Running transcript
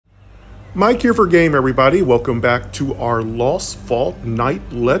Mike here for Game, everybody. Welcome back to our Lost Vault Night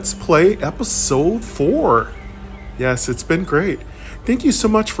Let's Play episode 4. Yes, it's been great. Thank you so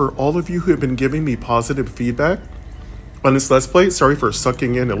much for all of you who have been giving me positive feedback on this Let's Play. Sorry for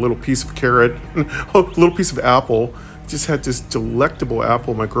sucking in a little piece of carrot, a little piece of apple. Just had this delectable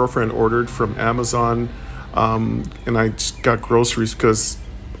apple my girlfriend ordered from Amazon, and I just got groceries because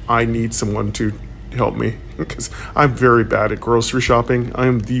I need someone to help me because I'm very bad at grocery shopping. I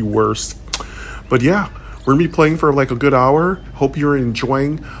am the worst. But yeah, we're gonna be playing for like a good hour. Hope you're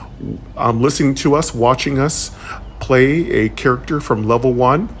enjoying listening to us, watching us play a character from level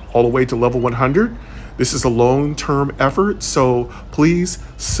 1 all the way to level 100. This is a long-term effort, so please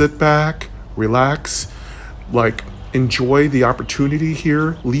sit back, relax, enjoy the opportunity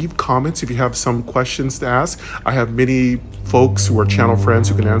here. Leave comments if you have some questions to ask. I have many folks who are channel friends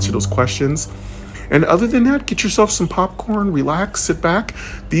who can answer those questions. And other than that, get yourself some popcorn, relax, sit back.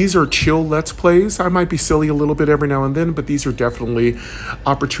 These are chill Let's Plays. I might be silly a little bit every now and then, but these are definitely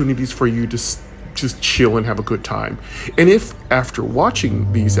opportunities for you to just chill and have a good time. And if after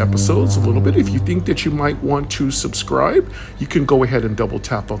watching these episodes a little bit, if you think that you might want to subscribe, you can go ahead and double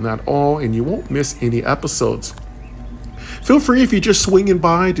tap on that all, and you won't miss any episodes. Feel free, if you're just swinging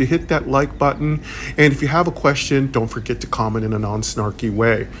by, to hit that like button. And if you have a question, don't forget to comment in a non-snarky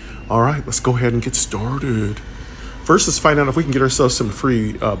way. All right, let's go ahead and get started. First, let's find out if we can get ourselves some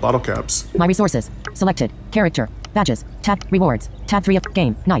free bottle caps. My resources. Selected. Character. Badges. Tab. Rewards. Tab 3 of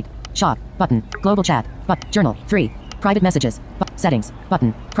Game. Night. Shop. Button. Global chat. Journal. 3. Private messages. Settings.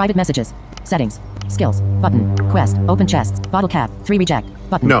 Button. Private messages. Settings. Skills. Button. Quest. Open chests. Bottle cap. 3 reject.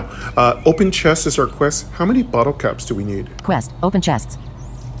 Button. No. Open chest is our quest. How many bottle caps do we need? Quest. Open chests.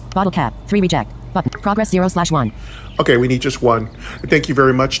 Bottle cap. 3 reject. Button. Progress 0/1. Okay, we need just one. Thank you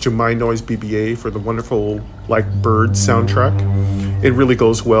very much to My Noise BBA for the wonderful Bird soundtrack. It really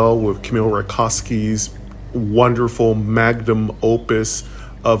goes well with Camille Rakowski's wonderful magnum opus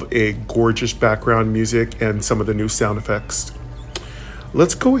of a gorgeous background music and some of the new sound effects.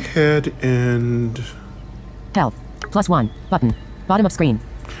 Let's go ahead and... Health. +1. Button. Bottom of screen.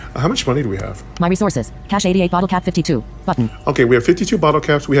 How much money do we have? My resources. Cash 88. Bottle cap 52. Button. Okay, we have 52 bottle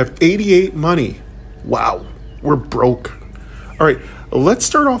caps. We have 88 money. Wow, we're broke. All right, let's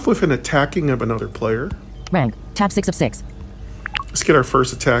start off with an attacking of another player. Rank. Tab 6 of 6. Let's get our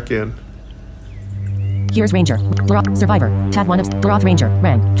first attack in. Here's Ranger. Survivor. Tab 1 of Doroth Ranger.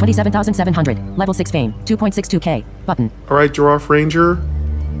 Rank. 27,700. Level 6 fame. 2.62k. Button. All right, Doroth Ranger.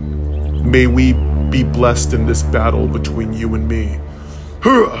 May we be blessed in this battle between you and me.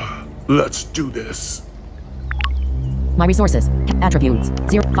 Let's do this. My resources. Attributes.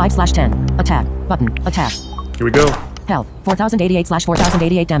 5/10. Attack. Button. Attack. Here we go. Health.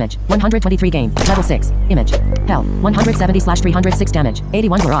 4088/4088 damage. 123 game. Level 6. Image. Health. 170/306 damage.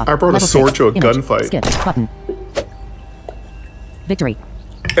 81 Doroth. I brought a sword to a gunfight. Skip. Button. Victory.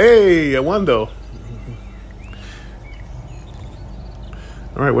 Hey, I won though.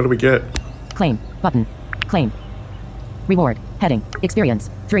 All right, what do we get? Claim. Button. Claim. Reward. Heading. Experience.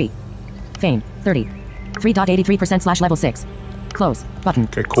 3. Fame. 30. 3.83%/level 6. Close. Button.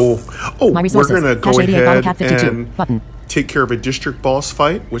 Okay, cool. Oh, My we're resources. going to go Cash 88, ahead bottle cap 52. and Button. take care of a district boss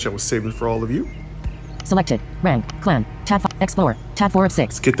fight, which I was saving for all of you. Selected. Rank. Clan. Tab 5. Explore. Tab 4 of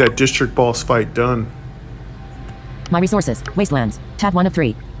 6. Let's get that district boss fight done. My resources. Wastelands. Tab 1 of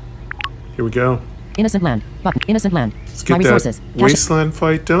 3. Here we go. Innocent Land. Button. Innocent Land. Let's My get resources. that wasteland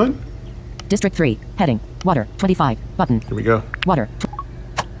fight done. District 3. Heading. Water. 25. Button. Here we go. Water.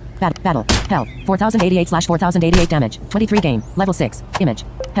 Battle. Health. 4088/4088 damage. 23 game. Level 6. Image.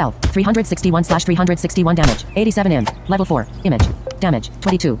 Health. 361/361 damage. 87 im. Level 4. Image. Damage.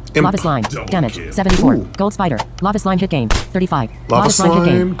 22. Imp. Lava slime. Damage. Kill. 74. Ooh. Gold spider. Lava slime hit game. 35. Lava slime hit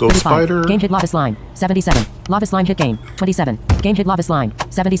game. slime, gold 35. spider. Game hit lava slime. 77. Lava slime hit game. 27. Game hit lava slime.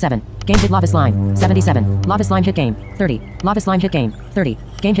 77. Game hit lava slime. 77. Lava slime hit game. 30. Lava slime hit game. 30.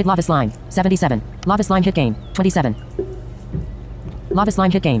 Game hit lava slime. 77. Lava slime hit game. 27. Lava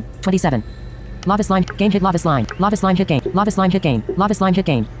slime hit game. 27. Lava slime. Game hit lava slime. Lava slime hit game. Lava slime hit game. Lava slime hit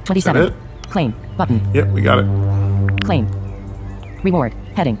game. 27. Is that it? Claim. Button. Yep, we got it. Claim. Reward.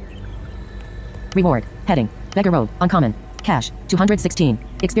 Heading. Reward. Heading. Beggar Road. Uncommon. Cash. 216.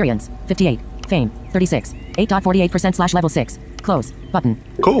 Experience. 58. Fame. 36. 8.48%/level 6. Close. Button.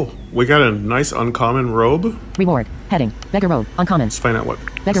 Cool. We got a nice uncommon robe. Reward. Heading. Beggar Road. Uncommon. Let's find out what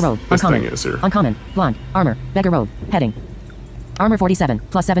Beggar Road. this Uncommon. thing is here. Uncommon. Blonde. Armor. Beggar Road. Heading. Armor 47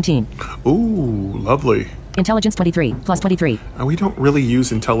 +17. Ooh, lovely. Intelligence 23 +23. We don't really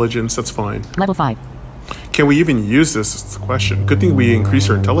use intelligence. That's fine. Level 5. Can we even use this? Is the question. Good thing we increased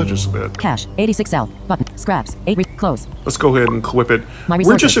our intelligence a bit. Cash. 86 sell. Button. Scraps. 8 close. Let's go ahead and equip it. My We're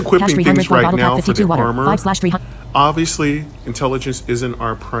resources. just equipping Cash things 300 right bottle now cap for 52 the water. armor. 5/300. Obviously, intelligence isn't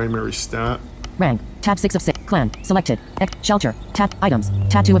our primary stat. Rank. Tab 6 of 6. Clan. Selected. Shelter. Tab. Items.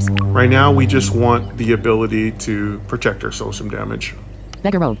 Tab 2 of 6. Right now, we just want the ability to protect ourselves from damage.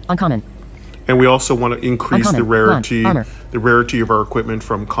 Beggar Road. Uncommon. And we also want to increase Uncommon. the rarity, Armor. the rarity of our equipment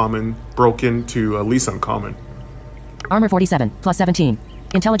from common, broken to at least uncommon. Armor 47. Plus 17.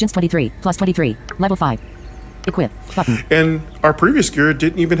 Intelligence 23. Plus 23. Level 5. Equip. Button. And our previous gear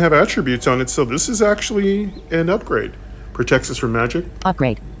didn't even have attributes on it, so this is actually an upgrade. Protects us from magic.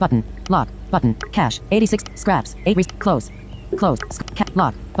 Upgrade. Button. Lock. Button. Cash. 86. Scraps. 8 close. Close.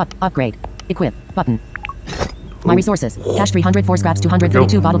 Lock. Upgrade. Equip. Button. My resources. Cash 304 scraps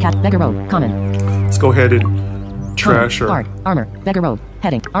 232 bottle cap. Beggar Road. Common. Let's go ahead and trash our... Guard. Armor. Beggar Road.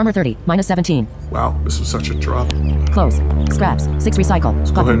 Heading. Armor 30. Minus 17. Wow, this was such a drop. Close. Scraps. 6 recycle. Let's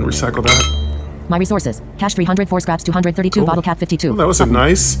go ahead and recycle that. My resources. Cash 304 scraps 232 bottle cap 52. Well, that was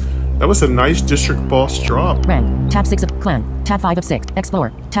a nice district boss drop. Rank. Tab 6 of clan. Tab 5 of 6.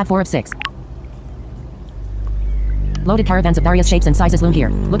 Explore. Tab 4 of 6. Loaded caravans of various shapes and sizes loom here.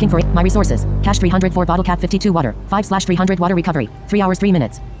 Looking for it. My resources. Cash 304 bottle cap 52 water. 5/300 water recovery. 3 hours 3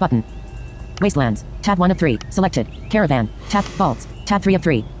 minutes. Button. Wastelands. Tab 1 of 3. Selected. Caravan. Tab vaults. Tab 3 of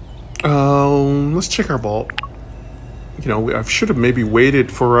 3. Let's check our vault. You know, I should have maybe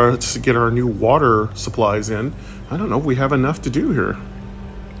waited for us to get our new water supplies in. I don't know if we have enough to do here.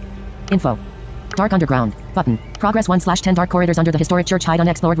 Info. Dark Underground. Button. Progress 1/10 dark corridors under the historic church hide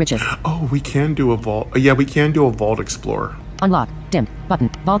unexplored riches. Oh, we can do a vault. Yeah, we can do a vault explorer. Unlock. Dim. Button.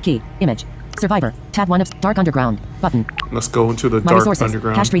 Vault key. Image. Survivor. Tab 1 of Dark Underground. Button. Let's go into the My dark resources.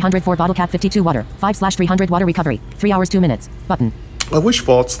 underground. Cash 304 bottle cap 52 water. 5/300 water recovery. 3 hours 2 minutes. Button. I wish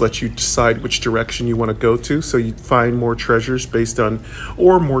vaults let you decide which direction you want to go to, so you find more treasures based on,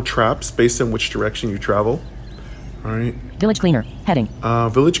 or more traps based on which direction you travel. All right. Village Cleaner. Heading.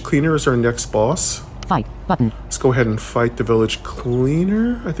 Village Cleaner is our next boss. Fight. Button. Let's go ahead and fight the Village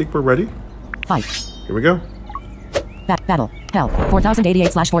Cleaner. I think we're ready. Fight. Here we go. Battle. Health.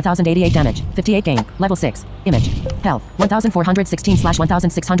 4088/4088 damage. 58 gain. Level 6. Image. Health.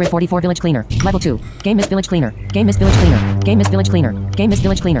 1416/1644 Village Cleaner. Level 2. Game Miss Village Cleaner. Game Miss Village Cleaner. Game Miss Village Cleaner. Game Miss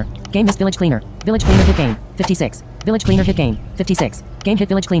Village Cleaner. Game Miss Village Cleaner. Village Cleaner hit gain. 56. Village Cleaner hit gain. 56. Game hit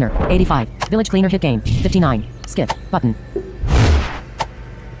Village Cleaner. 85. Village Cleaner hit gain. 59. Skip. Button.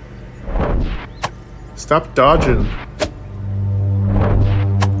 Stop dodging.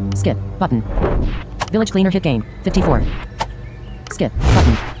 Skip. Button. Village Cleaner hit gain. 54. Skip.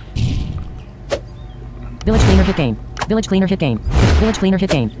 Button. Village Cleaner hit gain. Village Cleaner hit gain. Village Cleaner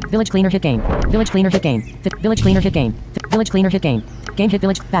hit gain. Village Cleaner hit gain. Village Cleaner hit gain. Village Cleaner hit gain. Village Cleaner hit gain. Game hit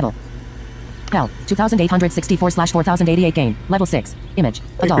Village. Battle. Health. 2864/4088 gain. Level 6. Image.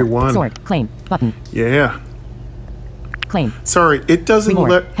 Adult. Sword. Claim. Button. Yeah. Claim. Sorry, it doesn't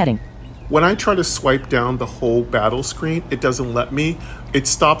Reward. let... Heading. When I try to swipe down the whole battle screen, it doesn't let me. It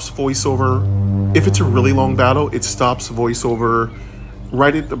stops voiceover. If it's a really long battle, it stops voiceover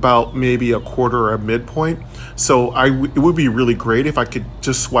right at about maybe a quarter or a midpoint. So it would be really great if I could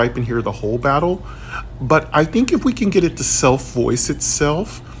just swipe and hear the whole battle. But I think if we can get it to self-voice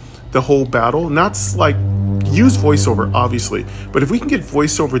itself, the whole battle, not like use voiceover, obviously, but if we can get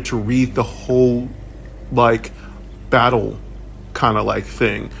voiceover to read the whole like battle kind of like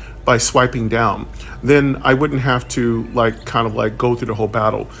thing, by swiping down, then I wouldn't have to like kind of like go through the whole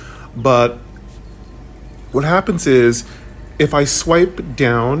battle. But what happens is if I swipe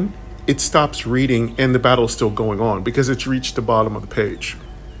down, it stops reading and the battle's still going on because it's reached the bottom of the page.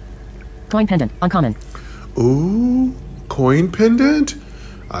 Coin pendant. Uncommon. Ooh, coin pendant.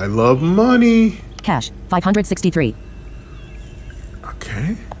 I love money. Cash. 563.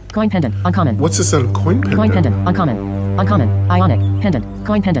 Okay. Coin pendant. Uncommon. What's this on coin pendant? Coin pendant. Uncommon. Uncommon. Ionic. Pendant.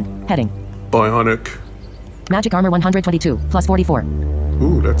 Coin pendant. Heading. Bionic. Magic armor 122. Plus 44.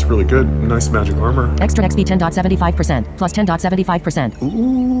 Ooh, that's really good. Nice magic armor. Extra XP 10.75%. Plus 10.75%.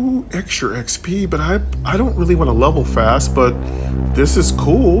 Ooh, extra XP, but I don't really want to level fast, but this is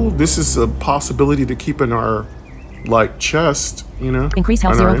cool. This is a possibility to keep in our like chest, you know. Increase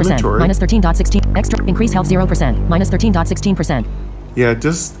health 0%. Minus 13.16. Extra. Increase health 0%. Minus 13.16%. Yeah,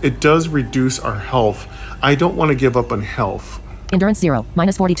 it does reduce our health. I don't want to give up on health. Endurance 0.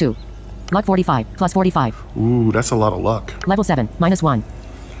 Minus 42. Luck 45. Plus 45. Ooh, that's a lot of luck. Level 7. Minus 1.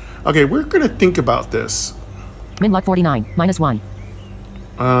 Okay, we're going to think about this. Min luck 49. Minus 1.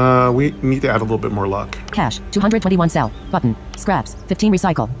 We need to add a little bit more luck. Cash. 221 sell. Button. Scraps. 15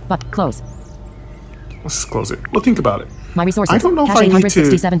 recycle. But close. Let's close it. We'll think about it. My resources. I don't know if Cash I need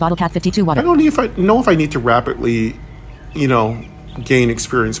 867 to. bottle cat 52 water. I don't know if I need to rapidly, gain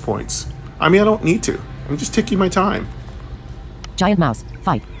experience points. I mean, I don't need to. I'm just taking my time. Giant mouse.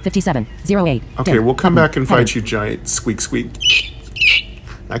 Fight. 57. 08. Okay, dim, we'll come button, back and heading. fight you, giant. Squeak, squeak.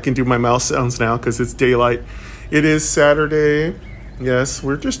 I can do my mouse sounds now because it's daylight. It is Saturday. Yes,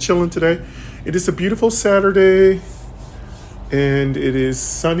 we're just chilling today. It is a beautiful Saturday, and it is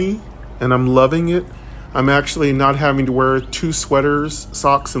sunny, and I'm loving it. I'm actually not having to wear 2 sweaters,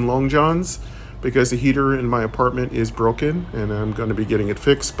 socks, and long johns because the heater in my apartment is broken, and I'm going to be getting it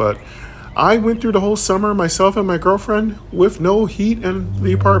fixed. But I went through the whole summer, myself and my girlfriend, with no heat in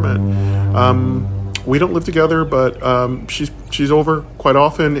the apartment. We don't live together, but she's over quite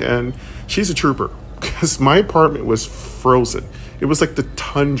often, and she's a trooper because my apartment was frozen. It was like the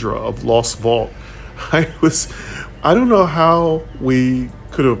tundra of Lost Vault. I don't know how we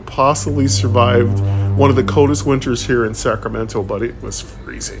could have possibly survived one of the coldest winters here in Sacramento, but it was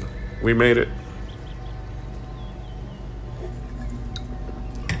freezing. We made it.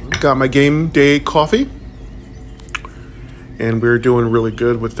 Got my game day coffee, and we're doing really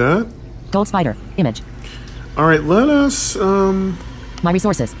good with that. Gold spider. Image. All right, let us. My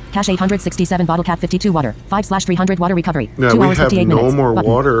resources. Cash 867 bottle cat 52 water. 5/300 water recovery. Yeah, 2 we hours have 58 no minutes. more Button.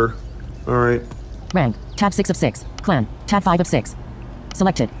 water. All right. Rank. Tab 6 of 6. Clan. Tab 5 of 6.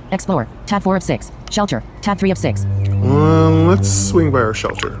 Selected. Explore. Tab 4 of 6. Shelter. Tab 3 of 6. Let's swing by our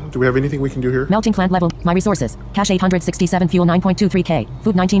shelter. Do we have anything we can do here? Melting plant level. My resources. Cash 867 fuel 9.23k.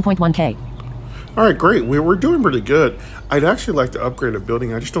 Food 19.1k. All right, great. We're doing pretty good. I'd actually like to upgrade a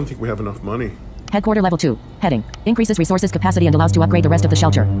building. I just don't think we have enough money. Headquarter level 2. Heading. Increases resources capacity and allows to upgrade the rest of the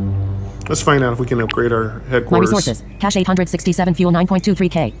shelter. Let's find out if we can upgrade our headquarters. My resources. Cash 867 fuel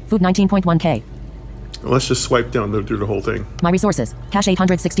 9.23k. Food 19.1k. Let's just swipe down through the whole thing. My resources. Cash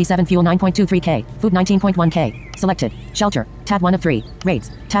 867 fuel 9.23k. Food 19.1k. Selected. Shelter. Tab 1 of 3.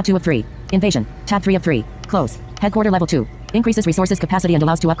 Raids. Tab 2 of 3. Invasion. Tab 3 of 3. Close. Headquarter level 2. Increases resources capacity and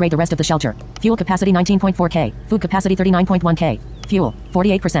allows to upgrade the rest of the shelter. Fuel capacity 19.4k. Food capacity 39.1k. Fuel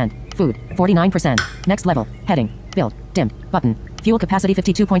 48%. Food 49%. Next level. Heading. Build. Dim. Button. Fuel capacity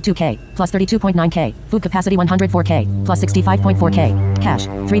 52.2k. Plus 32.9k. Food capacity 104k. Plus 65.4k. Cash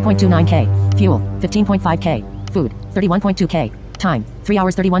 3.29k. Fuel 15.5k. Food 31.2k. Time 3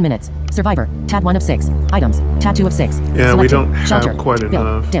 hours 31 minutes. Survivor. Tab 1 of 6. Items. Tab 2 of 6. Yeah, we Selected. don't have Shelter. quite Build.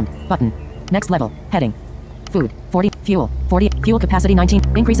 enough. Dim. Button. Next level. Heading. Food 40. Fuel 40. Fuel capacity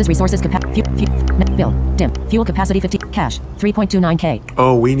 19. Increases resources capacity. Build. Dim. Fuel capacity 50. Cash 3.29k.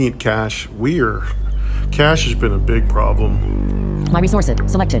 Oh, we need cash. Cash has been a big problem. My resources.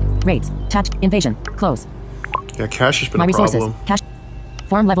 Selected. Raids. Tab. Invasion. Close. Yeah, cash has been My a resources. problem. Cash.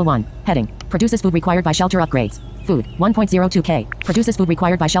 Form level 1. Heading. Produces food required by shelter upgrades. Food 1.02k. Produces food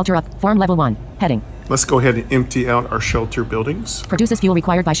required by shelter up. Form level 1. Heading. Let's go ahead and empty out our shelter buildings. Produces fuel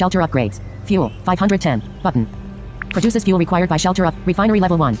required by shelter upgrades. Fuel 510. Button. Produces fuel required by shelter up. Refinery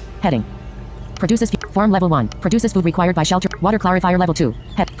level 1. Heading. Produces form level 1. Produces food required by shelter. Water clarifier level 2.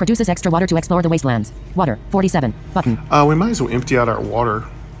 Head. Produces extra water to explore the wastelands. Water 47. Button. We might as well empty out our water.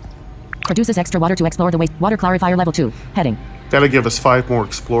 Produces extra water to explore the water clarifier level 2. Heading. That'll give us 5 more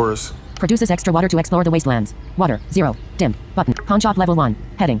explorers. Produces extra water to explore the wastelands. Water 0. Dim. Button. Pawn shop level 1.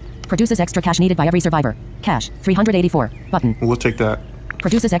 Heading. Produces extra cash needed by every survivor. Cash 384. Button. We'll take that.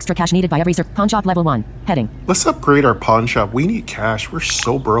 Produces extra cash needed by every pawn shop level 1. Heading. Let's upgrade our pawn shop. We need cash. We're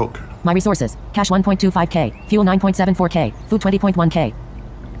so broke. My resources. Cash 1.25k. Fuel 9.74k. Food 20.1k.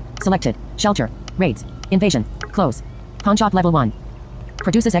 Selected. Shelter. Raids. Invasion. Close. Pawn shop level 1.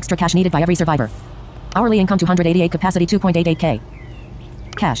 Produces extra cash needed by every survivor. Hourly income 288. Capacity 2.88k.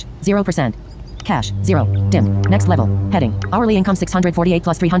 Cash 0%. Cash 0. Dim. Next level. Heading. Hourly income 648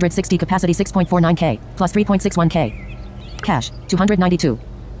 plus 360. Capacity 6.49k. Plus 3.61k. Cash 292.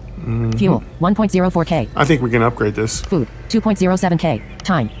 Fuel 1.04k. I think we can upgrade this. Food 2.07k.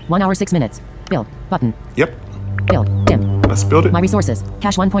 Time 1 hour 6 minutes. Build. Button. Yep. Build. Dim. Let's build it. My resources.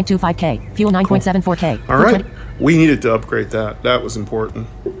 Cash 1.25k. Fuel 9.74k. All right. We needed to upgrade that. That was important.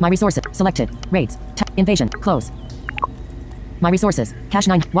 My resources. Selected. Raids. Invasion. Close. My resources. Cash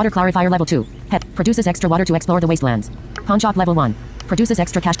 9. Water clarifier level 2. Head. Produces extra water to explore the wastelands. Pawn shop level 1. Produces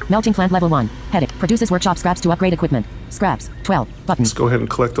extra cash. Melting plant level 1. Heading. Produces workshop scraps to upgrade equipment. Scraps 12. Button. Let's go ahead and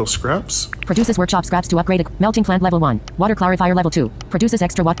collect those scraps. Produces workshop scraps to upgrade melting plant level 1. Water clarifier level 2. Produces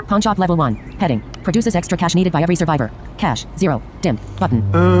extra pawn shop level 1. Heading. Produces extra cash needed by every survivor. Cash 0. Dim. Button.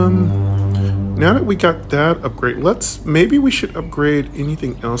 Now that we got that upgrade, maybe we should upgrade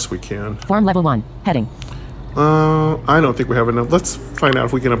anything else we can. Form level 1. Heading. I don't think we have enough. Let's find out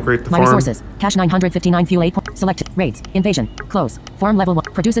if we can upgrade the My farm. resources. Cash 959 fuel 8. Selected. Raids. Invasion. Close. Farm level 1.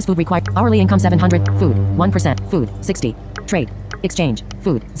 Produces food required. Hourly income 700. Food. 1%. Food. 60. Trade. Exchange.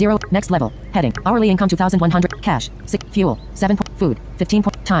 Food. 0. Next level. Heading. Hourly income 2100. Cash. 6. Fuel. 7. Food. 15.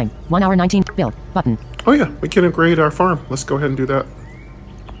 Time. 1 hour 19. Build. Button. Oh yeah, we can upgrade our farm. Let's go ahead and do that.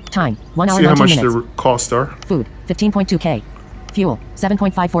 Time. 1 hour See how 19 much minutes. the costs are. Food. 15.2k. Fuel.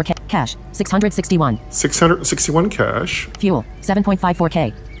 7.54k. Cash. 661. 661 cash. Fuel.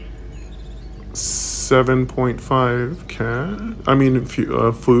 7.54k. 7.5 cash. I mean,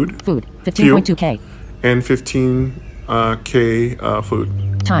 food. Food. 15.2k. And 15 k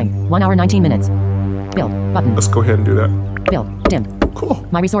food. Time. 1 hour 19 minutes. Build. Button. Let's go ahead and do that. Build. Dim. Cool.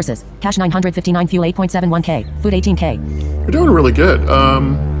 My resources. Cash 959. Fuel 8.71k. Food 18k. We're doing really good.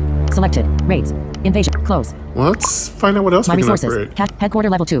 Selected. Raids. Invasion. Close. Let's find out what else My we can resources. upgrade. Headquarter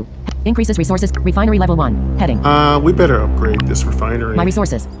level 2. Increases resources. Refinery level 1. Heading. We better upgrade this refinery. My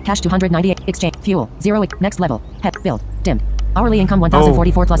resources. Cash 298. Exchange. Fuel. 0. Next level. Head. Build. Dim. Hourly income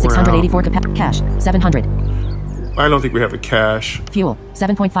 1044 plus 684. Cash. 700. I don't think we have the cash. Fuel.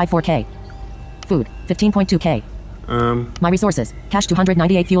 7.54k. Food. 15.2k. My resources. Cash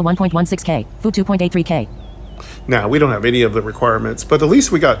 298. Fuel 1.16k. Food 2.83k. Nah, we don't have any of the requirements, but at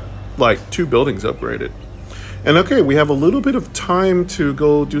least we got like 2 buildings upgraded. And okay, we have a little bit of time to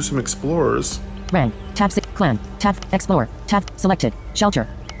go do some explorers. Rank. Tab 6. Clan. Tab. Explorer. Tab. Selected. Shelter.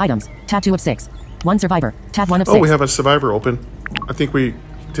 Items. Tab 2 of 6. 1 survivor. Tab 1 of 6. Oh, we have a survivor open. I think we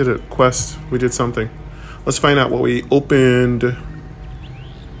did a quest. We did something. Let's find out what we opened.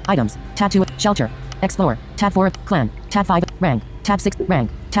 Items. Tab 2. Shelter. Explorer. Tab 4. Clan. Tab 5. Rank. Tab 6.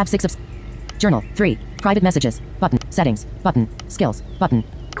 Rank. Tab 6 of... Journal. 3. Private messages. Button. Settings. Button. Skills. Button.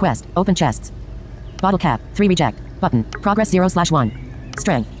 Quest. Open chests. Bottle cap. 3 reject. Button. Progress 0/1.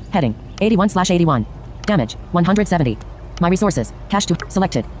 Strength. Heading. 81/81. Damage. 170. My resources. Cash 2.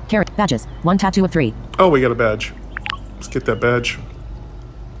 Selected. Carrot. Badges. 1 tab 2 of 3. Oh, we got a badge. Let's get that badge.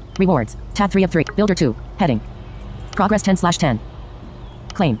 Rewards. Tab 3 of 3. Builder 2. Heading. Progress 10/10.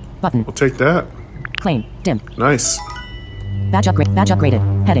 Claim. Button. We'll take that. Claim. Dim. Nice. Badge upgrade. Badge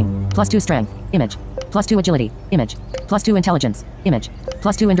upgraded. Heading. +2 strength. Image. +2 agility. Image. +2 intelligence. Image.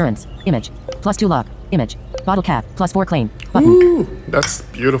 +2 endurance. Image. +2 luck. Image. Bottle cap. +4 claim. Button. Ooh, that's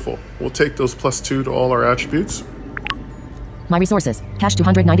beautiful. We'll take those +2 to all our attributes. My resources. Cash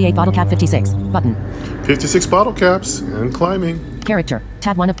 298. Bottle cap 56. Button. 56 bottle caps and climbing. Character.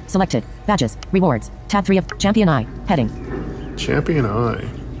 Tab 1 of selected. Badges. Rewards. Tab 3 of champion eye. Heading. Champion eye.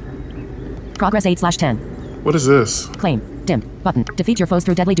 Progress 8/10. What is this? Claim. Dim. Button. Defeat your foes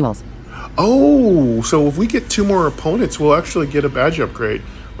through deadly duels. Oh, so if we get 2 more opponents, we'll actually get a badge upgrade.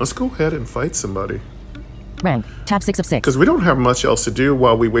 Let's go ahead and fight somebody. Rank. Tab 6 of 6. Because we don't have much else to do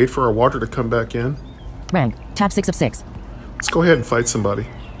while we wait for our water to come back in. Rank. Tab 6 of 6. Let's go ahead and fight somebody.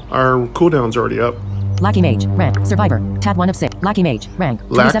 Our cooldown's already up. Lackey Mage. Rank. Survivor. Tab 1 of 6. Lackey Mage. Rank.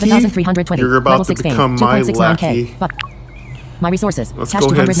 Lackey? 27,320. You're about Level to 6 fame. become my 2.69k. lackey. But my resources. Let's Cash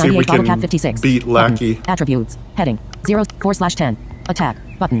go ahead and see if we 298. Bottle can cap 56. beat Lackey. Button. Attributes. Heading. 0/4/10. Attack.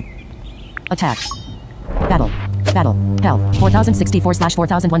 Button. Attack. Battle. Battle. Health.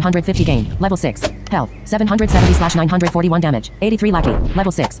 4064/4150 gain. Level 6. Health. 770/941 damage. 83 Lackey.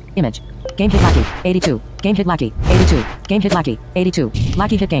 Level 6. Image. Game hit Lackey. 82. Game hit Lackey. 82. Game hit Lackey. 82.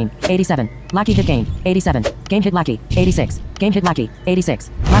 Lackey hit gain. 87. Lackey hit gain. 87. Game hit Lackey. 86. Game hit Lackey. 86.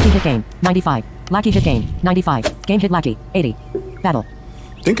 Lackey hit gain. 95. Lackey hit gain. 95. Game hit Lackey. 80. Battle.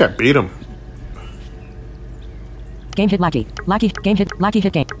 I think I beat him. Game hit Lackey. Lackey. Game hit. Lackey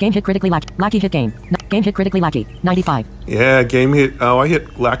hit game. Game hit critically Lackey. Lackey hit gain. Game hit critically Lackey. 95. Yeah, game hit. Oh, I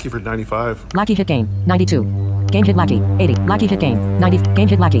hit Lackey for 95. Lackey hit gain. 92. Game hit Lackey. 80. Lackey hit gain. 90. Game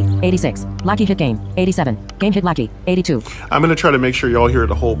hit Lackey. 86. Lackey hit gain. 87. Game hit Lackey. 82. I'm going to try to make sure y'all hear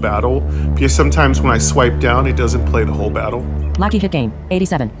the whole battle, because sometimes when I swipe down, it doesn't play the whole battle. Lackey hit gain.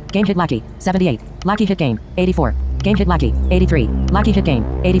 87. Game hit Lackey. 78. Lackey hit gain. 84. Game hit Lackey. 83. Lackey hit gain.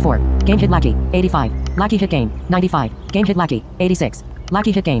 84. Game hit Lackey. 85. Lackey hit gain. 95. Game hit Lackey. 86.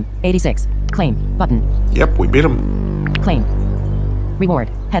 Lackey hit gain. 86. Claim. Button. Yep, we beat him. Claim. Reward.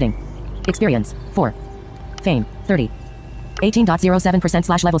 Heading. Experience. 4. Fame. 30.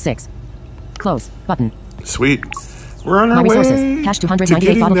 18.07%/level 6. Close. Button. Sweet. We're on My our way resources. Cash 298. to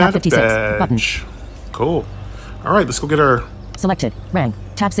getting Bottle cap that 56. Button. badge. Cool. All right, let's go get our Selected. Rank.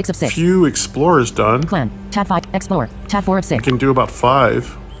 Tab 6 of 6. few explorers done. Clan. Tab 5. Explore. Tab 4 of 6. We can do about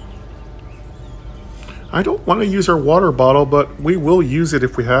 5. I don't want to use our water bottle, but we will use it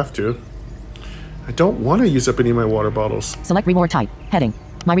if we have to. I don't want to use up any of my water bottles. Select reward type. Heading.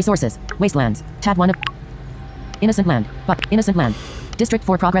 My resources. Wastelands. Tab 1 of... Innocent land. But innocent land. District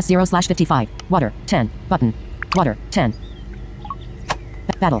 4 progress 0/55. Water. 10. Button. Water. 10.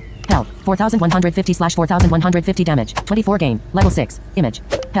 Battle. Health, 4150 slash 4150 damage. 24 game, level 6, image.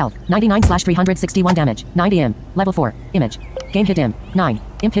 Health, 99 slash 361 damage. 90 im, level 4, image. Game hit im, 9.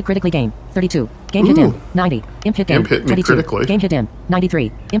 Imp hit critically game, 32. Game hit im, 90. Imp hit game, Imp hit me 22. critically. Game hit im,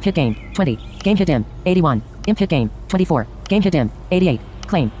 93. Imp hit game, 20. Game hit im, 81. Imp hit game, 24. Game hit im, 88.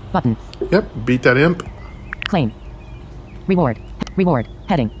 Claim, button. Yep, beat that imp. Claim. Reward. Reward.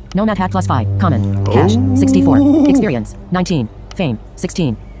 Heading. Nomad hat plus 5. Common. Cash. 64. Experience. 19. Fame.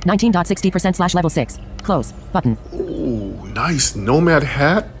 16. 19.60% slash level 6. Close. Button. Ooh, nice. Nomad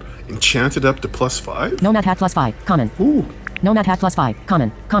hat. Enchanted up to +5. Nomad hat plus 5. Common. Ooh. Nomad hat plus 5.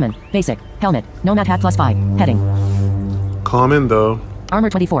 Common. Common. Basic. Helmet. Nomad hat plus 5. Heading. Common though. Armor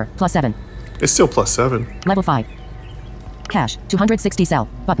 24. Plus 7. It's still +7. Level 5. Cash. 260 sell.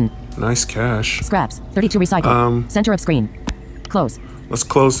 Button. Nice cash. Scraps. 32 recycle. Center of screen. Close. Let's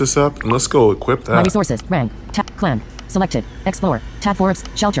close this up and let's go equip My that. resources. Rank. Tab. Clan. Selected. Explore. Tab 4 of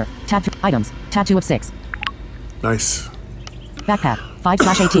shelter. Tab 3. Items. Tab 2 of 6. Nice. Backpack.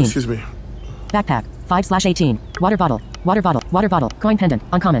 5/18. Excuse me. Backpack. 5/18. Water bottle. Water bottle. Water bottle. Coin pendant.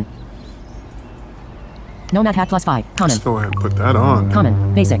 Uncommon. Nomad hat plus 5. Common. Let's go ahead and put that on.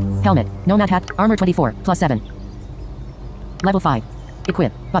 Common. Basic. Helmet. Nomad hat. Armor 24. Plus 7. Level 5.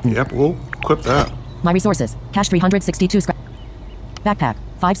 Equip. Button. Yep, we'll equip that. My resources. Cash 362 scrap. Backpack.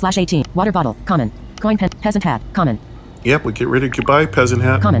 5/18. Water bottle. Common. Coin pen. Peasant hat. Common. Yep, we get rid of goodbye peasant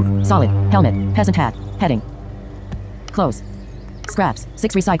hat. Common. Solid. Helmet. Peasant hat. Heading. Close. Scraps.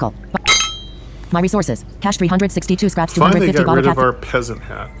 6 recycle. My resources. Cash 362 scraps. Finally 250 got bottle rid of cap. our peasant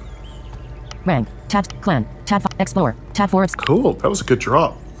hat. Rank. Tab. Clan. Tab 5. Explore. Tab 4 of Cool, that was a good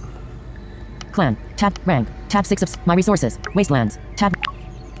drop. Clan. Tab. Rank. Tab 6 of my resources. Wastelands. Tab.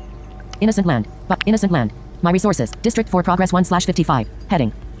 Innocent land. But innocent land. My resources. District 4 progress 1/55.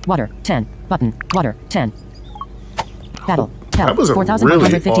 Heading. Water. 10. Button. Water. 10. Battle. Health. That was a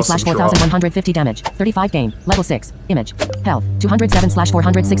 4150 really slash awesome 4150 damage. 35 game. Level 6. Image. Health. 207 slash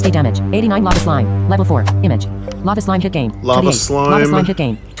 460 damage. 89 lava slime. Level 4. Image. Lava slime hit game. Lava 28. slime. Lava slime hit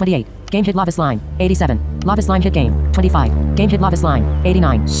game. 28. Game hit lava slime. 87. Lava slime hit game. 25. Game hit lava slime.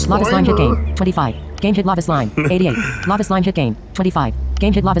 89. Lava slime hit game. 25. Game hit lava slime. 88. Lava slime hit game. 25.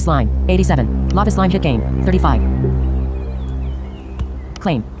 Game hit lava slime. 87. Lava slime hit game. 35.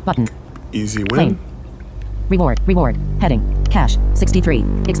 Claim. Button. Easy win. Claim. Reward. Reward. Heading. Cash. 63.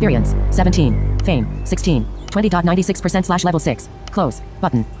 Experience. 17. Fame. 16. 20.96% slash level 6. Close.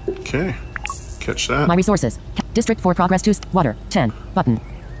 Button. Okay. Catch that. My resources. District 4 progress 2. Water. 10. Button.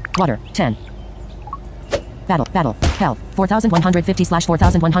 Water. 10. Battle. Battle. Health. 4150 slash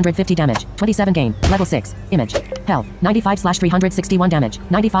 4150 damage. 27 game. Level 6. Image. Health. 95 slash 361 damage.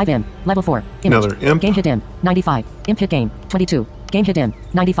 95 im. Level 4. Image. Another imp. Game hit im. 95. Imp hit game. 22. Game hit im.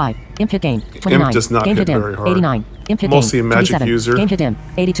 95. Imp hit game. 29. Imp does not game hit hit im. very hard. 89. Imp hit Mostly game. a magic 27. user. Game hit im.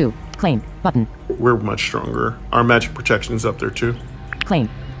 82. Claim. Button. We're much stronger. Our magic protection's up there too. Claim.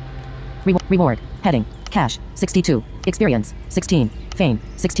 Reward. Heading. Cash. 62. Experience. 16. Fame.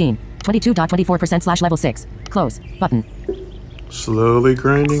 16. 22.24% slash level 6. Close. Button. Slowly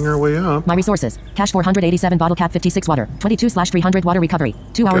grinding our way up. My resources. Cash 487 bottle cap 56 water. 22 slash 300 water recovery.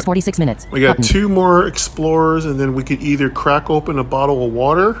 2 hours 46 minutes. We got Button. 2 more explorers and then we could either crack open a bottle of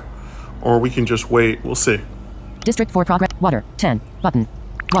water or we can just wait. We'll see. District 4 progress. Water. 10. Button.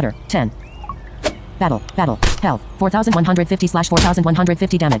 Water. 10. Battle. Battle. Health. 4150 slash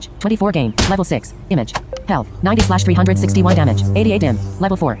 4150 damage. 24 game. Level 6. Image. Health. 90 slash 361 damage. 88 im.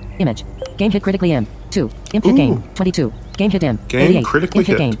 Level 4. Image. Game hit critically im. 2. Imp hit game. 22. Game hit im. Game 88. critically Imp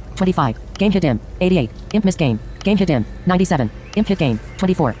hit hit. game. 25. Game hit im. 88. Imp miss game. Game hit im. 97. Imp hit game.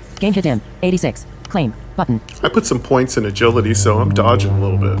 24. Game hit im. 86. Claim. Button. I put some points in agility, so I'm dodging a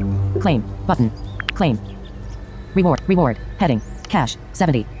little bit. Claim. Button. Claim. Reward. Reward. Heading. Cash.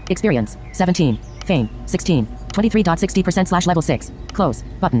 70. Experience. 17. Fame. 16. 23.60% slash level 6. Close.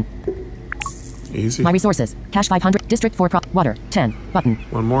 Button. Easy. My resources. Cash 500. District 4 water. 10. Button.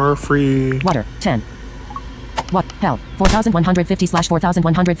 One more free. Water. 10. What? Health. 4150 slash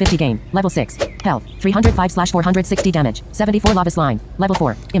 4150 game. Level 6. Health. 305 slash 460 damage. 74 lava slime. Level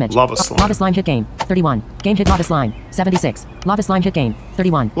 4. Image. Lava slime. Lava slime hit game. 31. Game hit lava slime. 76. Lava slime hit game.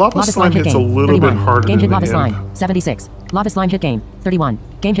 31. Lava slime hit hits game. a little bit 31. harder Game hit than lava the slime. imp. 76. Lava slime hit game. 31.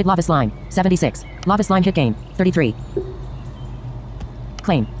 Game hit lava slime. 76. Lava slime hit game. 33.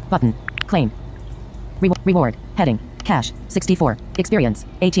 Claim. Button. Claim. Reward. Heading. Cash. 64. Experience.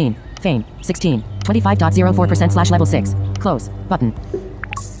 18. Fame. 16. 25.04% slash level 6. Close. Button.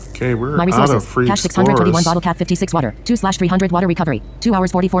 Okay, we're My out resources. of free Cash 621 explorers. bottle cap 56 water. 2 slash 300 water recovery. 2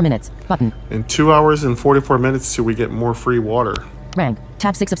 hours 44 minutes. Button. In 2 hours and 44 minutes till we get more free water. Rank.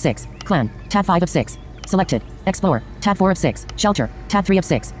 Tab 6 of 6. Clan. Tab 5 of 6. Selected. Explore. Tab 4 of 6. Shelter. Tab 3 of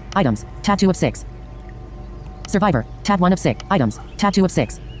 6. Items. Tab 2 of 6. Survivor. Tab 1 of 6. Items. Tab 2 of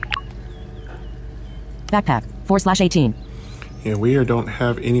 6. Backpack. 4/18. Yeah, we don't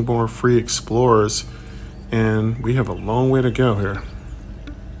have any more free explorers, and we have a long way to go here.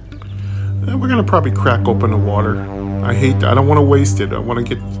 We're gonna probably crack open the water. I don't want to waste it. I want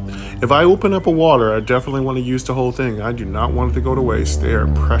to get, if I open up a water, I definitely want to use the whole thing. I do not want it to go to waste. They are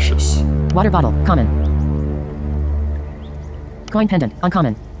precious. Water bottle. Common. Coin pendant.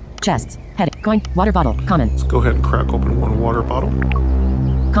 Uncommon. Chests. Head. Coin. Water bottle. Common. Let's go ahead and crack open one water bottle.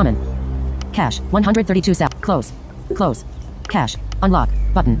 Common. Cash. 132 sap. Close. Close. Cash. Unlock.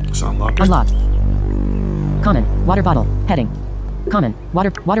 Button. Let's unlock it. Unlock. Common. Water bottle. Heading. Common.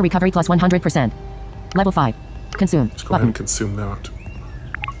 Water recovery plus 100%. Level 5. Consume. Let's go Button. ahead and consume that.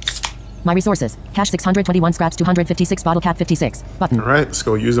 My resources. Cash 621 scraps 256 bottle cap 56. Button. All right, let's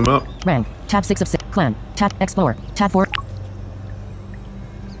go use them up. Rank. Tab 6 of 6. Clan. Tab. Explore. Tab 4.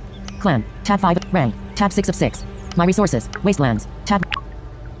 Clan. Tab 5. Rank. Tab 6 of 6. My resources. Wastelands. Tab.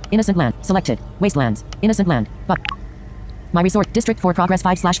 Innocent land. Selected. Wastelands. Innocent land. But. My resort. District 4 progress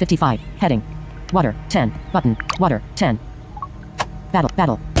 5/55. Heading. Water. 10. Button. Water. 10.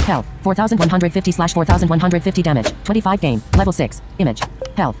 Battle. Health. 4150/4150 damage. 25 game. Level 6. Image.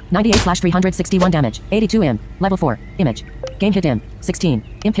 Health. 98/361 damage. 82 im. Level 4. Image. Game hit im. 16.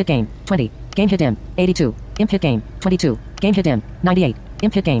 Imp hit game. 20. Game hit im. 82. Imp hit game. 22. Game hit im. 98.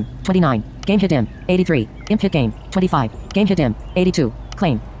 Imp hit game. 29. Game hit im. 83. Imp hit game. 25. Game hit im. 82.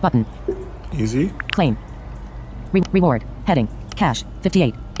 Claim. Button. Easy. Claim. Reward. Heading. Cash.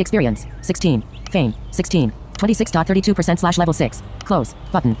 58. Experience. 16. Fame. 16. 26.32%/level 6. Close.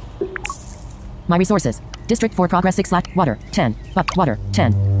 Button. My resources. District 4 progress 6 water. 10. Water.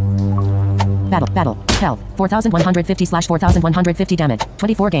 10. Battle. Health. 4150/4150 damage.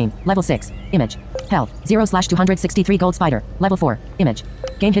 24 game. Level 6. Image. Health. 0/263 gold spider. Level 4. Image.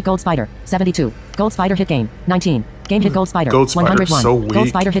 Game hit gold spider. 72. Gold spider hit game. 19. Game hit gold spider. Gold spider 101. so weak. Gold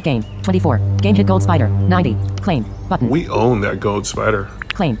spider hit game. 24. Game hit gold spider. 90. Claim. Button. We own that gold spider.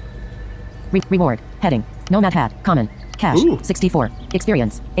 Claim. Reward. Heading. Nomad hat. Common. Cash. Ooh. 64.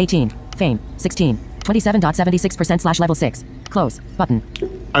 Experience. 18. Fame. 16. 27.76%/level 6. Close. Button.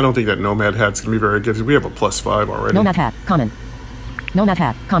 I don't think that nomad hat's gonna be very good. We have a +5 already. Nomad hat. Common. Nomad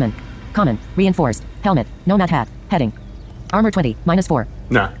hat. Common. Common. Reinforced. Helmet. Nomad hat. Heading. Armor 20. -4.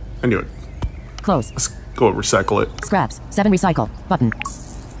 Nah, I knew it. Close. Let's go recycle it. Scraps. 7 recycle. Button.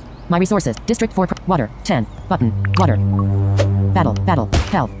 My resources. District 4 water. 10. Button. Water. Battle.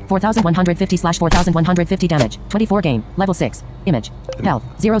 Health. 4150/4150 damage. 24 game. Level 6. Image. Health.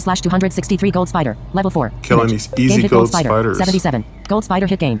 0/263 gold spider. Level 4. Killing Image. these easy Game hit gold spider. spiders. 77. Gold spider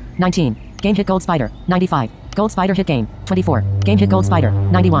hit game. 19. Game hit gold spider. 95. Gold spider hit game. 24. Game hit gold spider.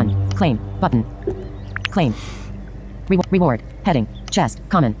 91. Claim. Button. Claim. Reward. Heading. Chest.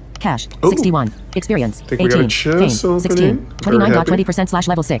 Common. Cash. Ooh. 61. Experience. Think we got a 18. chest Fame. 16. opening? Very happy.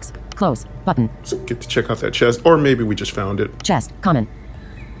 29.20%/level 6. Close. Button. Let's get to check out that chest, or maybe we just found it. Chest. Common.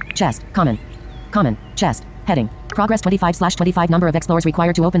 Chest. Common. Common. Chest. Heading. Progress 25/25 number of explorers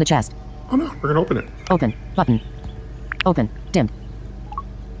required to open the chest. Oh no, we're gonna open it. Open. Button. Open. Dim.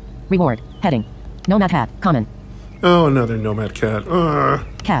 Reward. Heading. Nomad hat. Common. Oh, another nomad cat.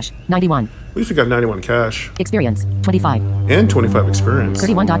 Cash. 91. At least we got 91 cash Experience. 25. and 25 experience.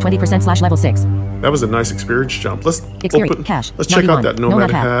 31.20%/level 6. That was a nice experience jump. Let's Experience. open. Cash. Let's check out 91. that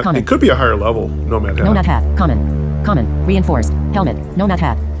nomad hat. Common. It could be a higher level nomad hat. Nomad hat. Common. Common. Reinforced. Helmet. Nomad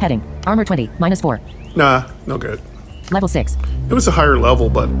hat. Heading. Armor 20. -4. Nah, no good. Level 6. It was a higher level,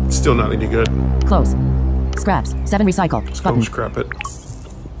 but still not any good. Close. Scraps. 7 recycle. Let's go Button. scrap it.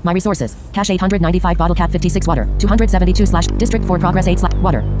 My resources. Cash 895 bottle cap 56 water. 272/ District 4 progress 8/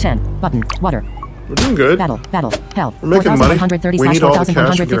 water. 10. Button. Water. We're doing good. Battle. Health. We're making money. 4130 We need all the cash we get our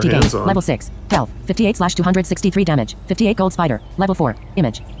 4150 hands game. on. Level 6. Health. 58/263 damage. 58 gold spider. Level 4.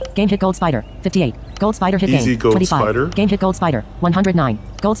 Image. Game hit gold spider. 58. Gold spider hit Easy game. gold 25. spider. Game hit gold spider. 109.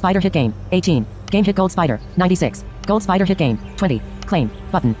 Gold spider hit game. 18. Game hit gold spider. 96. Gold spider hit game. 20. Claim.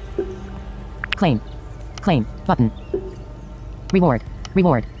 Button. Claim. Button.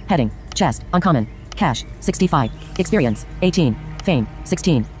 Reward. Heading. Chest. Uncommon. Cash. 65. Experience. 18. Fame.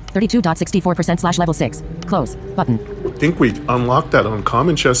 16. 32.64%/level 6. Close. Button. I think we unlocked that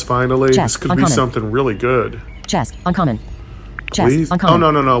uncommon chest finally. Chest, This could uncommon. be something really good. Chest. Uncommon. Chest. Please?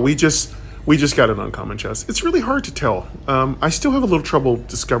 Uncommon. Oh, no. We just got an uncommon chest. It's really hard to tell. I still have a little trouble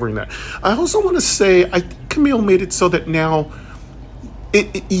discovering that. I also want to say, I think Camille made it so that now,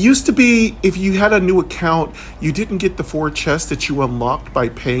 it used to be if you had a new account, you didn't get the 4 chests that you unlocked by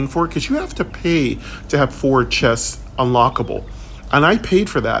paying for it, because you have to pay to have 4 chests unlockable. And I paid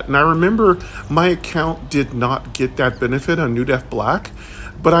for that. And I remember my account did not get that benefit on New Def Black.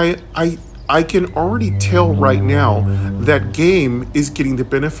 but I can already tell right now that game is getting the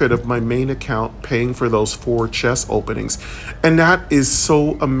benefit of my main account paying for those 4 chest openings. And that is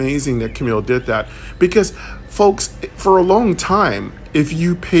so amazing that Camille did that. Because, folks, for a long time, if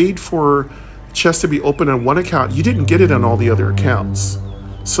you paid for chests to be open on one account, you didn't get it on all the other accounts.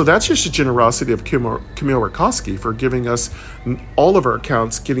 So that's just a generosity of Camille Rakowski for giving us all of our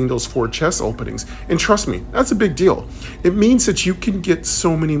accounts getting those 4 chest openings. And trust me, that's a big deal. It means that you can get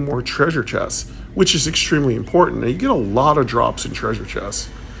so many more treasure chests, which is extremely important. And you get a lot of drops in treasure chests.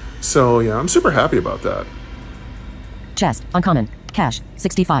 So yeah, I'm super happy about that. Chest, uncommon, cash,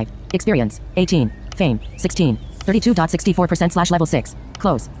 65, experience, 18, fame, 16, 32.64% / level 6,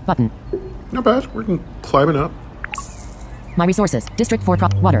 close, button. Not bad, we're climbing up. My resources, district 4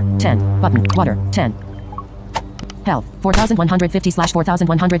 water, 10, button, water, 10. Health, 4150 /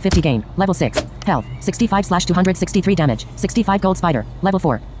 4150 gain, level 6. Health, 65 / 263 damage, 65 gold spider, level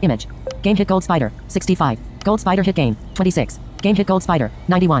 4, image. Game hit gold spider, 65. Gold spider hit game, 26. Game hit gold spider,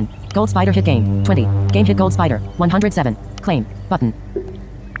 91. Gold spider hit game, 20. Game hit gold spider, 107. Claim, button.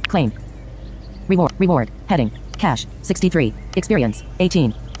 Claim. Reward, heading, cash, 63. Experience,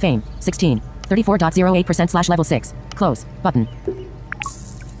 18. Fame, 16. 34.08% / level 6. Close, button.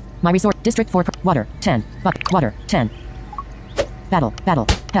 My resort, district 4, water, 10, water, 10. Battle,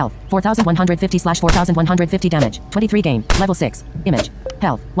 health, 4150 / 4150 damage, 23 game, level 6, image.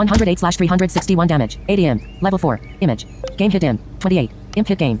 Health, 108 / 361 damage, 80 im, level 4, image. Game hit im, 28, imp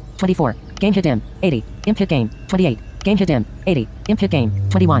hit game, 24, game hit im, 80, imp hit game, 28, game hit im, 80, imp hit game,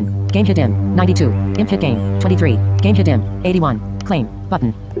 21, game hit im, 92, imp hit game, 23, game hit im, 81, claim,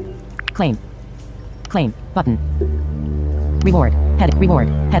 button. Claim, button. Reward,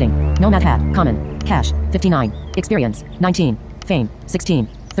 heading, nomad hat, common, cash, 59, experience, 19, fame, 16,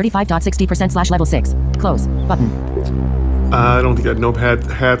 35.60% / level 6, close, button. I don't think that nomad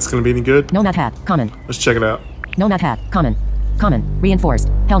hat's gonna be any good. Nomad hat, common. Let's check it out. Nomad hat, common, reinforced,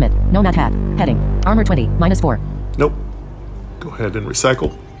 helmet, nomad hat, heading, armor 20, -4. Nope. Go ahead and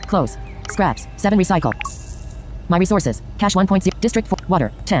recycle. Close, scraps, 7 recycle. My resources, cash 1.0, district 4,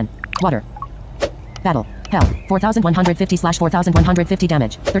 water, 10, water. Battle, health, 4150 / 4150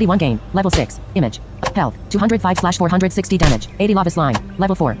 damage, 31 game, level 6, image. Health, 205 / 460 damage, 80 lava slime,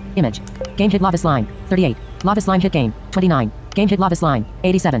 level 4, image. Game hit lava slime, 38. Lava slime hit game, 29. Game hit lava slime,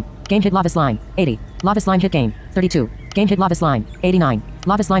 87. Game hit lava slime, 80. Lava slime hit game, 32. Game hit lava slime, 89.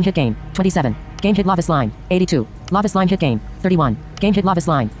 Lava slime hit game, 27. Game hit lava slime, 82. Lava slime hit game, 31. Game hit lava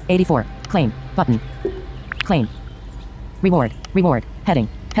slime, 84. Claim, button. Claim. Reward, heading,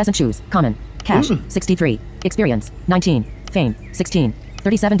 peasant shoes, common. Cash, 63. Experience, 19. Fame, 16.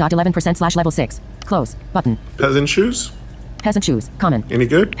 37.11% / level 6. Close, button. Peasant shoes? Peasant shoes, common. Any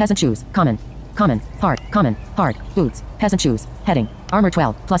good? Peasant shoes, common. Hard, boots, peasant shoes, heading, armor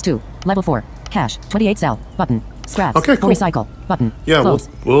 12, +2, level 4, cash, 28 sell, button, scraps, okay, cool. Recycle, button, yeah, close.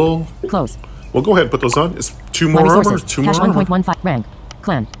 we'll go ahead and put those on. It's 2 more armor, 2 more cash armor. 1.15, rank,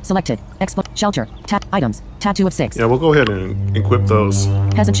 clan, selected, shelter, items, tattoo of 6. Yeah, we'll go ahead and equip those.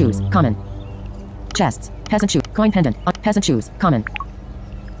 Peasant shoes, common. Chests, peasant shoe, coin pendant, peasant shoes, common,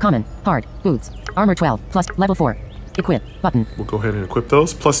 hard, boots, armor 12, plus, level 4, equip, button. We'll go ahead and equip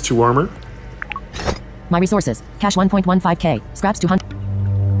those, +2 armor. My resources, cash 1.15k, scraps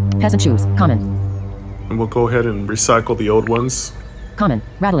 200. Peasant shoes, common. And we'll go ahead and recycle the old ones. Common,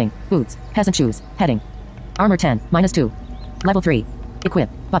 rattling, boots, peasant shoes, heading. Armor 10, -2. Level 3. Equip,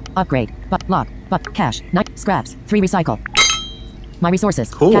 upgrade, lock, cash, scraps, 3 recycle. My resources,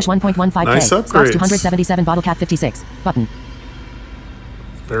 cool. Cash 1.15k, nice scraps 277, bottle cap 56, button.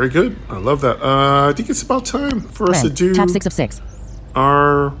 Very good, I love that. I think it's about time for us to do tab 6 of 6.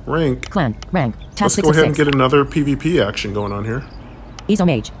 Our rank. Clan, rank, tab Let's 6 go of 6. ahead and get another PvP action going on here. ESO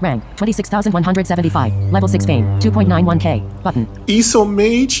Mage, rank, 26,175, level 6 fame, 2.91k, button. ESO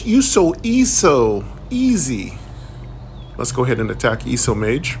Mage, ESO, easy. Let's go ahead and attack ESO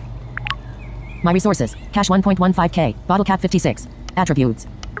Mage. My resources, cash 1.15k, bottle cap 56, attributes,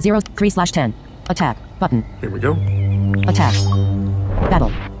 0, 3/10, attack, button. Here we go. Attack.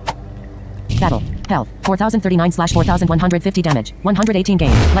 Battle, health, 4039 / 4150 damage, 118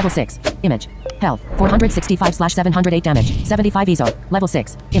 game, level 6, image. Health, 465 / 708 damage, 75 ESO, level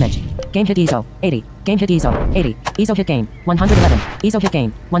 6, image. Game hit ESO, 80. Game hit ESO, 80. ESO hit game, 111. ESO hit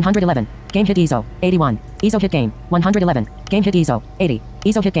game, 111. Game hit ESO, 81. ESO hit game, 111. Game hit ESO, 80.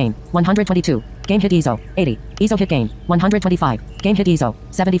 ESO hit game, 122. Game hit ESO, 80. ESO hit game, 125. Game hit ESO,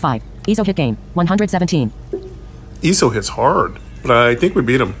 75. ESO hit game, 117. ESO hits hard, but I think we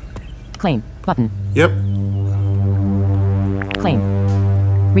beat him. Claim, button. Yep. Claim.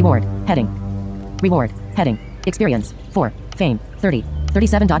 Reward, heading. Experience, 4. Fame, 30.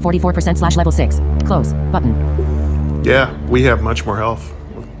 37.44% / level 6. Close. Button. Yeah, we have much more health.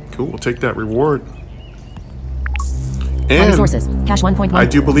 Cool, we'll take that reward. My And resources. Cash 1.1. I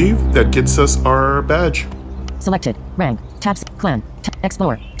do believe that gets us our badge. Selected. Rank. Tabs. Clan.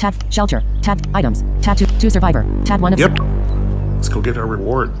 Explore. Tab. Shelter. Tab. Items. Tab 2 Survivor. Tab 1 of... Yep. Let's go get our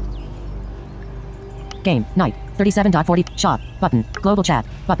reward. Game. Night. 37.40. Shop. Button. Global chat.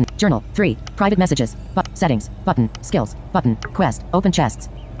 Button. Journal. 3. Private messages. Settings. Button. Skills. Button. Quest. Open chests.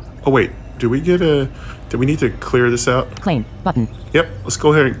 Oh wait, do we need to clear this out? Claim. Button. Yep, let's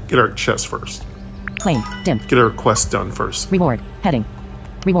go ahead and get our chest first. Claim. Dim. Get our quest done first. Reward. Heading.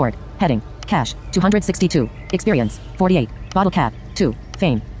 Reward. Heading. Cash. 262. Experience. 48. Bottle cap. 2.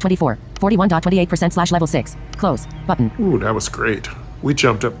 Fame. 24. 41.28% / level 6. Close. Button. Ooh, that was great. We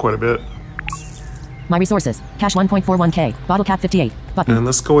jumped up quite a bit. My resources. Cash 1.41k. Bottle cap 58. Button. And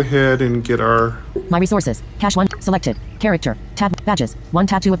let's go ahead and get our... My resources. Cash 1. Selected. Character. Tab. Badges. 1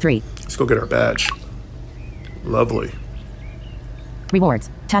 tab 2 of 3. Let's go get our badge. Lovely. Rewards.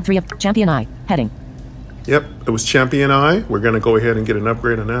 Tab 3 of Champion Eye. Heading. Yep, it was Champion Eye. We're going to go ahead and get an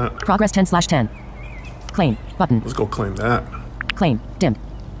upgrade on that. Progress 10/10. Claim. Button. Let's go claim that. Claim. Dim.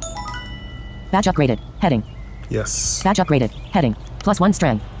 Badge upgraded. Heading. Yes. Badge upgraded. Heading. +1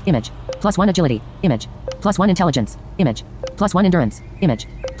 strength. Image. +1 agility. Image. +1 intelligence. Image. +1 endurance. Image.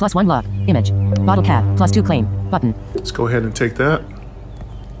 +1 luck. Image. Bottle cap. +2 claim. Button. Let's go ahead and take that.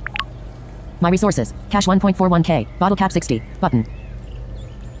 My resources. Cash 1.41k. Bottle cap 60. Button.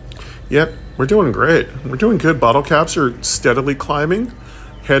 Yep, we're doing great. We're doing good. Bottle caps are steadily climbing.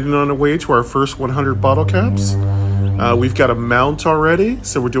 Heading on the way to our first 100 bottle caps. We've got a mount already,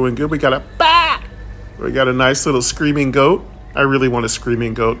 so we're doing good. We got a... We got a nice little screaming goat. I really want a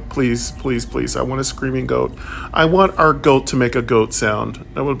screaming goat. Please, please, please. I want a screaming goat. I want our goat to make a goat sound.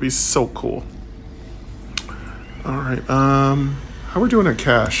 That would be so cool. All right. How are we doing on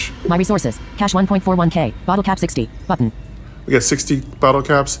cash? My resources. Cash 1.41k. Bottle cap 60. Button. We got 60 bottle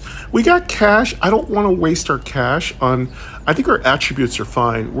caps. We got cash. I don't want to waste our cash on... I think our attributes are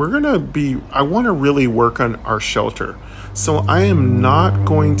fine. We're going to be... I want to really work on our shelter. So I am not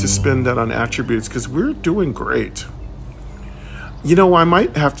going to spend that on attributes because we're doing great. You know, I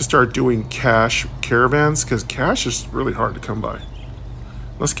might have to start doing cash caravans because cash is really hard to come by.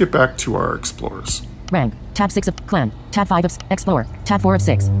 Let's get back to our explorers. Rank. Tab 6 of Clan. Tab 5 of Explore. Tab 4 of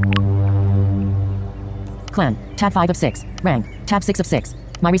 6. Clan. Tab 5 of 6. Rank. Tab 6 of 6.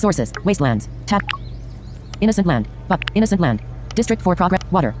 My resources. Wastelands. Tab. Innocent Land. Innocent Land. District 4 progress.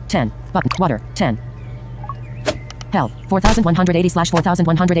 Water. 10. Button. Water. 10. Health.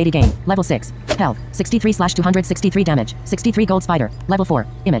 4180/4180 gain. Level 6. Health. 63/263 damage. 63 gold spider. Level 4.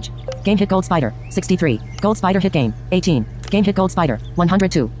 Image. Game hit gold spider. 63. Gold spider hit game. 18. Game hit gold spider.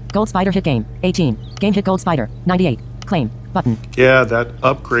 102. Gold spider hit game. 18. Game hit gold spider. 98. Claim. Button. Yeah, that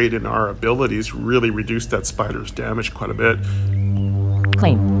upgrade in our abilities really reduced that spider's damage quite a bit.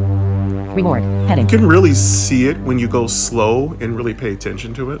 Claim. Reward. Heading. You can really see it when you go slow and really pay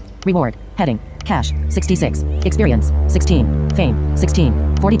attention to it. Reward. Heading. Cash. 66. Experience. 16. Fame. 16.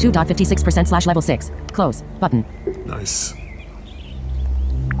 42.56% / level 6. Close. Button. Nice.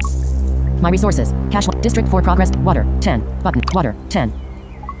 My resources. Cash. District 4 progress. Water. 10. Button. Water. 10.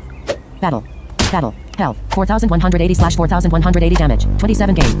 Battle. Battle. Health. 4180/4180 damage.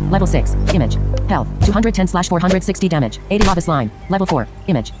 27 gain. Level 6. Image. Health. 210/460 damage. 80 lava slime. Level 4.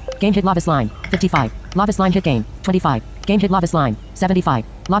 Image. Game hit lava slime. 55. Lava slime hit game. 25. Game hit lava slime. 75.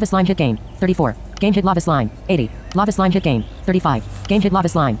 Lava slime hit game. 34. Game hit lava slime. 80. Lava slime hit game. 35. Game hit lava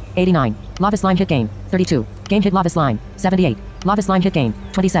slime. 89. Lava slime hit game. 32. Game hit lava slime. 78. Lava slime hit game.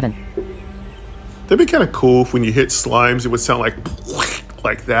 27. That'd be kind of cool if when you hit slimes, it would sound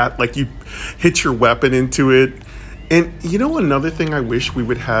like that, like you hit your weapon into it. And you know, another thing I wish we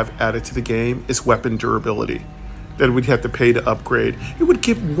would have added to the game is weapon durability that we'd have to pay to upgrade. It would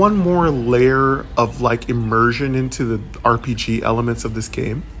give one more layer of like immersion into the RPG elements of this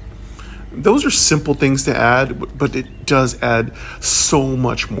game. Those are simple things to add, but it does add so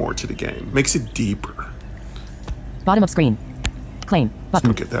much more to the game. Makes it deeper. Bottom of screen. Claim.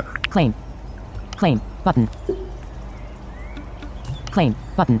 Button. Let's go get that. Claim. Claim. Button. Claim.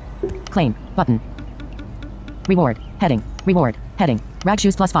 Button. Claim. Button. Reward. Heading. Reward. Heading. Rag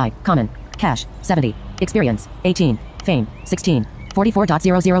shoes +5. Common. Cash. 70. Experience. 18. Fame. 16.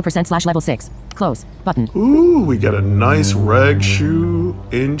 44.00% / level 6. Close. Button. Ooh, we got a nice rag shoe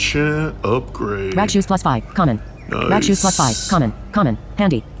enchant upgrade. Rag shoes +5. Common. Nice. Rag shoes +5. Common. Common.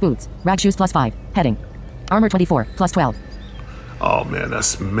 Handy. Boots. Rag shoes +5. Heading. Armor 24. +12. Oh man,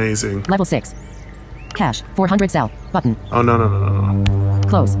 that's amazing. Level 6. Cash. 400 sell. Button. Oh no.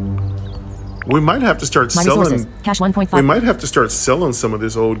 Close. We might have to start My selling. resources. Cash 1.5. We might have to start selling some of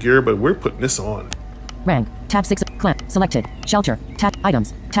this old gear, but we're putting this on. Rank. Tab 6. Clan. Selected. Shelter. Tab.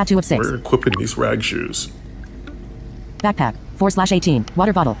 Items. Tab 2 of 6. We're equipping these rag shoes. Backpack. 4/18.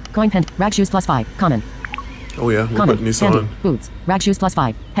 Water bottle. Coin pen. Rag shoes +5. Common. Oh yeah, we're Common. putting these Handy. on. Boots. Rag shoes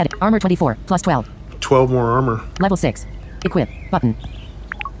 +5. Head. Armor 24. +12. 12 more armor. Level 6. Equip. Button.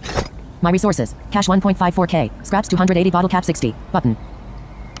 My resources. Cash 1.54k. Scraps 280. Bottle cap 60. Button.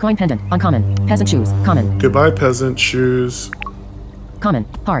 Coin pendant. Uncommon. Peasant shoes. Common. Goodbye, peasant shoes. Common.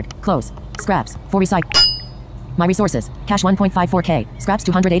 Hard. Close. Scraps. For recycle. My resources. Cash 1.54k. Scraps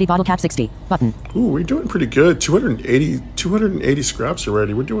 280. Bottle cap 60. Button. Ooh, we're doing pretty good. 280 scraps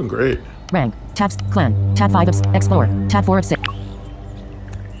already. We're doing great. Rank. Tabs. Clan. Tab 5 of Explore. Tab 4 of 6.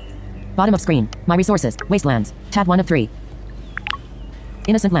 Bottom of screen. My resources. Wastelands. Tab 1 of 3.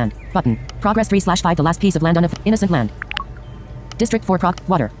 Innocent land. Button. Progress 3/5. The last piece of land on Innocent land. District 4 proc.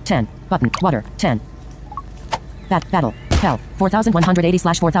 Water. 10. Button. Water. 10. Battle. Health.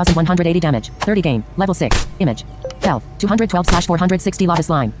 4180/4180 damage. 30 game. Level 6. Image. Health. 212/460 lava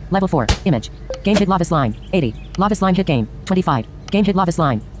slime. Level 4. Image. Game hit lava slime. 80. Lava slime hit game. 25. Game hit lava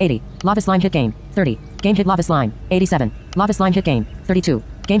slime. 80. Lava slime hit game. 30. Game hit lava slime. 87. Lava slime hit game. 32.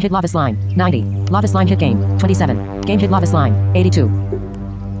 Game hit lava slime. 90. Lava slime hit game. 27. Game hit lava slime. 82.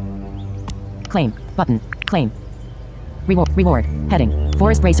 Claim. Button. Claim. Reward. Heading.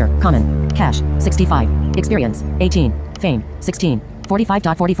 Forest Racer. Common. Cash. 65. Experience. 18. Fame. 16.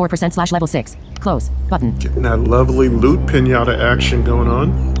 45.44%/level 6. Close. Button. Getting that lovely loot pinata action going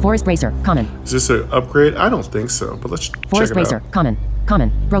on. Forest Racer. Common. Is this an upgrade? I don't think so, but let's Forest check it Racer. out. Common.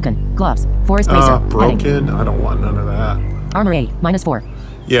 Common. Broken. Gloves. Forest Racer. Broken? Heading. I don't want none of that. Armor 8. -4.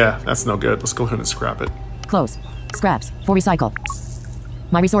 Yeah, that's no good. Let's go ahead and scrap it. Close. Scraps. For recycle.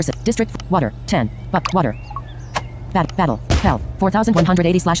 My resources. District. Water. 10. Water. Battle. Health.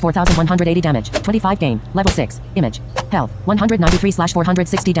 4180/4180 damage. 25 game. Level 6. Image. Health.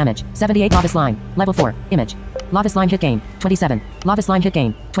 193/460 damage. 78 lava slime. Level 4. Image. Lava slime hit game. 27. Lava slime hit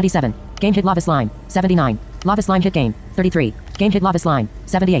game. 27. Game hit lava slime. 79. Lava slime hit game. 33. Game hit lava slime.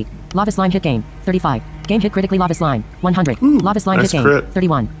 78. Lava slime hit game. 35. Game hit critically lava slime. 100. Ooh, lava slime nice hit game. crit.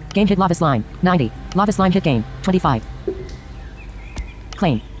 31. Game hit lava slime. 90. Lava slime hit game. 25.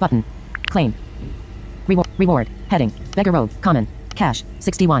 Claim. Button. Claim. Reward. Heading. Beggar Road. Common. Cash.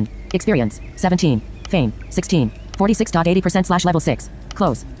 61. Experience. 17. Fame. 16. 46.80%/level 6.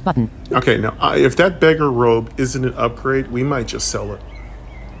 Close. Button. Okay, now if that beggar robe isn't an upgrade, we might just sell it.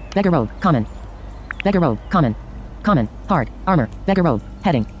 Beggar Road. Common. Beggar Road. Common. Common. Hard. Armor. Beggar Road.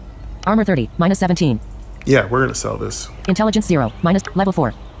 Heading. Armor 30. -17. Yeah, we're gonna sell this. Intelligence 0. Level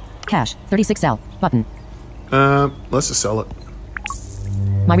 4. Cash. 36L. Button. Let's just sell it.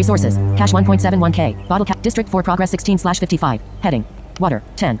 My resources. Cash 1.71k. Bottle cap. District 4 progress 16/55. Heading. Water.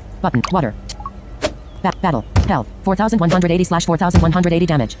 10. Button. Water. Battle. Health. 4180/4180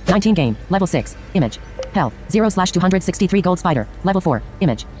 damage. 19 game. Level 6. Image. Health. 0/263 gold spider. Level 4.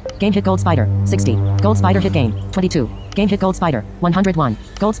 Image. Game hit gold spider. 60. Gold spider hit game. 22. Game hit gold spider. 101.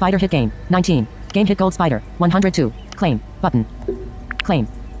 Gold spider hit game. 19. Game hit gold spider. 102. Claim. Button. Claim.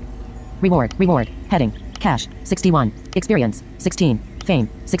 Reward. Heading. Cash. 61. Experience. 16. Fame.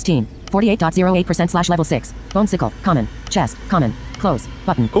 16. 48.08%/level 6. Bone sickle. Common. Chest. Common. Close.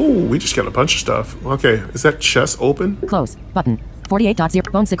 Button. Oh, we just got a bunch of stuff. Okay, is that chest open? Close. Button.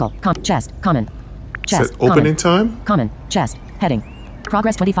 48.0. Bone sickle. Chest. Common. Chest. Is it opening time? Common. Chest. Heading.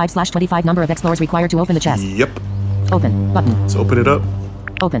 Progress 25/25. Number of explorers required to open the chest. Yep. Open. Button. Let's open it up.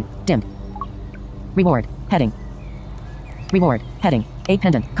 Open. Dimmed. Reward. Heading. Reward. Heading. 8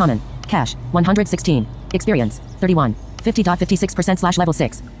 pendant. Common. Cash. 116. Experience. 31. 50.56%/level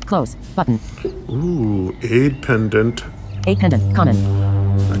 6. Close. Button. Ooh, aid pendant. 8 pendant. Common.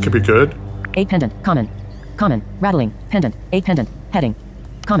 That could be good. 8 pendant. Common. Common. Rattling. Pendant. 8 pendant. Heading.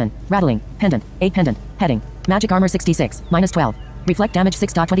 Common. Rattling. Pendant. 8 pendant. Heading. Magic armor 66. -12. Reflect damage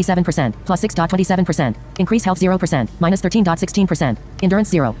 6.27%. +6.27%. Increase health 0%. -13.16%. Endurance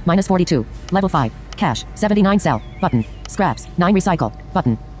 0. -42. Level 5. Cash. 79 sell. Button. Scraps. 9 recycle.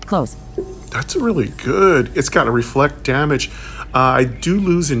 Button. Close. That's really good. It's got to reflect damage. I do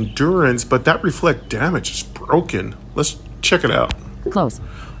lose endurance, but that reflect damage is broken. Let's check it out. Close.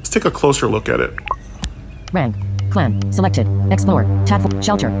 Let's take a closer look at it. Rank. Clan. Selected. Explore. Tab 4.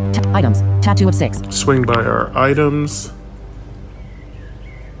 Shelter. Items. Tab 2 of 6. Swing by our items.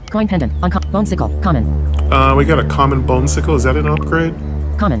 Coin pendant. Bone sickle. Common. We got a common bone sickle. Is that an upgrade?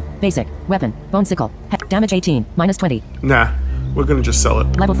 Common. Basic. Weapon. Bone sickle. Damage 18. -20. Nah, we're gonna just sell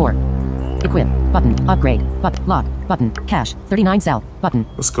it. Level 4. Equip. Button. Upgrade. Lock. Button. Cash. 39 sell. Button.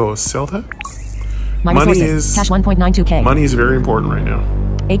 Let's go sell that. My Money resources. is Cash 1.92k. Money is very important right now.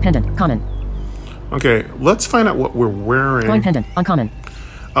 8 pendant. Common. Okay, let's find out what we're wearing. Coin pendant. Uncommon.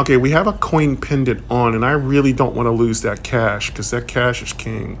 Okay, we have a coin pendant on, and I really don't want to lose that cash, because that cash is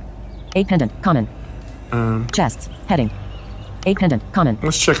king. 8 pendant. Common. Chests. Heading. 8 pendant. Common.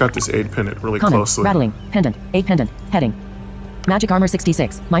 Let's check out this 8 pendant really Common. closely. Rattling. Pendant. 8 pendant. Heading. Magic armor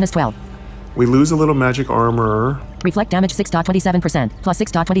 66. Minus 12. We lose a little magic armor. Reflect damage 6.27%. Plus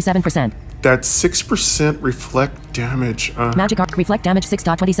 6.27%. That's 6% reflect damage. Reflect damage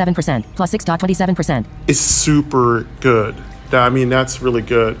 6.27%. Plus 6.27%. Is super good. I mean, that's really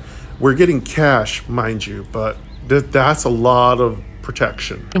good. We're getting cash, mind you, but that's a lot of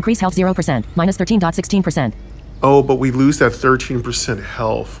protection. Increase health 0%. Minus 13.16%. Oh, but we lose that 13%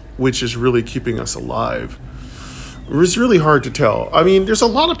 health, which is really keeping us alive. It's really hard to tell. I mean, there's a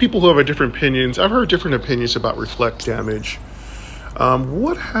lot of people who have different opinions. I've heard different opinions about reflect damage.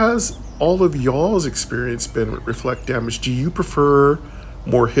 What has all of y'all's experience been with reflect damage? Do you prefer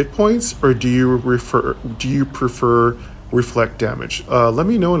more hit points, or do you prefer reflect damage? Let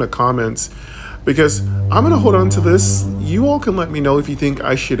me know in the comments, because I'm gonna hold on to this. You all can let me know if you think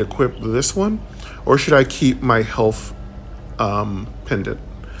I should equip this one, or should I keep my health pendant.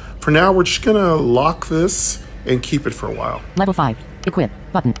 For now, we're just gonna lock this and keep it for a while. Level 5. Equip.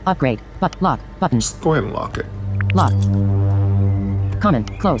 Button. Upgrade. Lock. Button. Just go ahead and lock it. Lock. Common.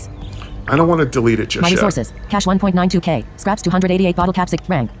 Close. I don't want to delete it just My yet. resources. Cash 1.92k. Scraps 288. Bottle cap 6.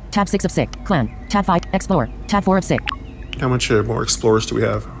 Rank. Tab 6 of 6. Clan. Tab 5. Explore. Tab 4 of 6. How much more explorers do we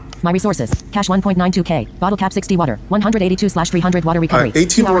have? My resources. Cash 1.92k. Bottle cap 60 water. 182/300 water recovery.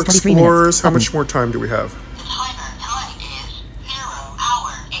 18 more 23 explorers. minutes. How much more time do we have? The timer time is 0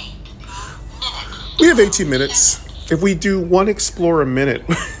 hour 8 minutes. We have 18 minutes. If we do one explorer a minute,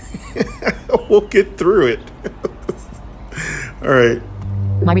 we'll get through it. All right.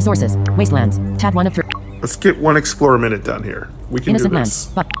 My resources. Wastelands. Tab 1 of 3. Let's get one explorer a minute done here. We can Innocent do this.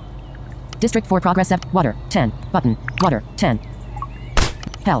 Land. District 4 progress 7. Water. 10. Button. Water. 10.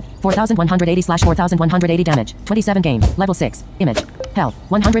 Health. 4,180/4,180 damage. 27 game. Level 6. Image. Health.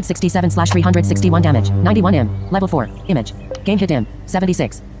 167/361 damage. 91 im. Level 4. Image. Game hit im.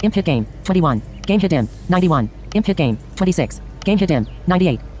 76. Imp hit game. 21. Game hit im. 91. Imp hit game. 26. Game hit im.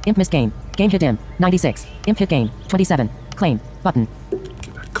 98. Imp miss game. Game hit im. 96. Imp hit game. 27. Claim. Button.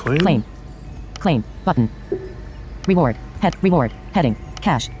 Claim. Claim. Claim. Button. Reward. Reward. Heading.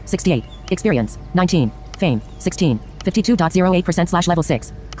 Cash. 68. Experience. 19. Fame. 16. 52.08%/level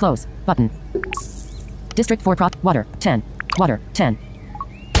 6. Close. Button. District 4 Water. 10. Water. 10.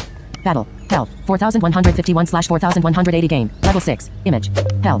 Battle. Health. 4,151/4,180 game. Level 6. Image.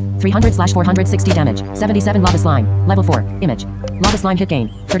 Health. 300/460 damage. 77 lava slime. Level 4. Image. Lava slime hit game.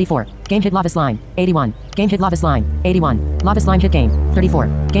 34. Game hit lava slime. 81. Game hit lava slime. 81. Lava slime hit game. 34.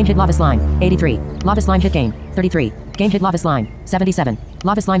 Game hit lava slime. 83. Lava slime hit game. 33. Game hit lava slime. 77.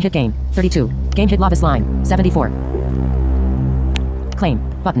 Lava slime hit game. 32. Game hit lava slime. 74. Claim.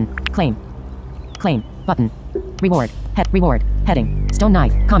 Button. Claim. Claim. Button. Reward. Reward. Heading. Stone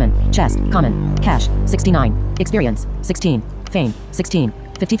knife. Common. Chest. Common. Cash. 69. Experience. 16. Fame. 16.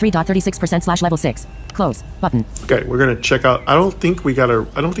 53.36%/level 6. Close. Button. Okay, we're gonna check out. I don't think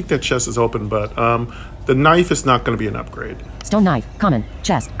that chest is open, but the knife is not gonna be an upgrade. Stone knife. Common.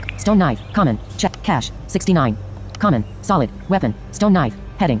 Chest. Stone knife. Common. Cash. 69. Common. Solid. Weapon. Stone knife.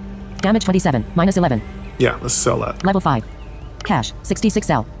 Heading. Damage 27. Minus 11. Yeah, let's sell that. Level 5. Cash.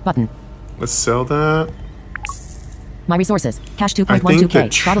 66L. Button. Let's sell that. My resources. Cash I think the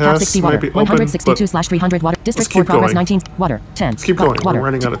 2.12k. Bottle cap 60 chest water. might be open, 162/300 water. District keep 4 progress going. 19. Water. 10. Let's keep going. Water. We're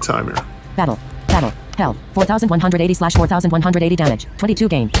running out of time here. Battle. Battle. Health. 4,180/4,180 damage. 22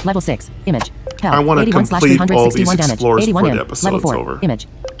 game. Level 6. Image. Health. I wanna complete all these 81/361 damage. explorers 81 before im. the Level episode's 4. over. Image.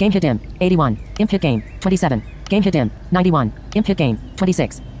 Game hit im. 81. Imp hit game. 27. Game hit im. 91. Imp hit game.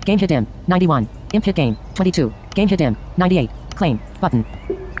 26. Game hit im. 91. Imp hit game. 22. Game hit im. 98. Claim. Button.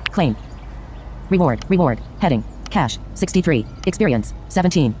 Claim. Reward. Reward. Heading. Cash. 63. Experience.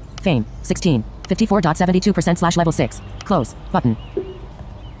 17. Fame. 16. 54.72%/level 6. Close. Button.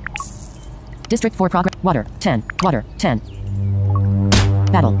 District 4 progress. Water. 10. Water. 10.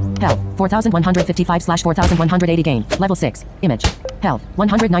 Battle. Health. 4,155/4,180 game. Level 6. Image. Health.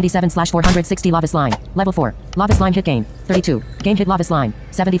 197/460 lava slime. Level 4. Lava slime hit game. 32. Game hit lava slime.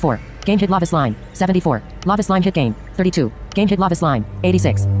 74. Game hit lava slime. 74. Lava slime hit game. 32. Game hit lava slime.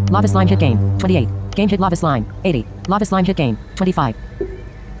 86. Lava slime hit game. 28. Game hit lava slime. 80. Lava slime hit game. 25.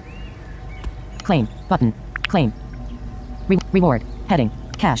 Claim. Button. Claim. Reward. Heading.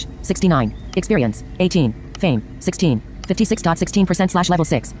 Cash. 69. Experience. 18. Fame. 16. 56.16%/level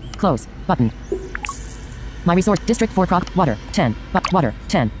 6. Close. Button. My resource. District 4 Water. 10. Water.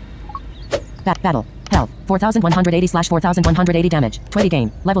 10. Battle. Health 4180 slash 4180 damage. 20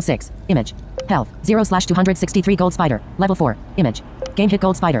 game. Level 6. Image. Health 0 slash 263 gold spider. Level 4. Image. Game hit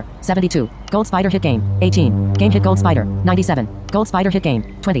gold spider. 72. Gold spider hit game. 18. Game hit gold spider. 97. Gold spider hit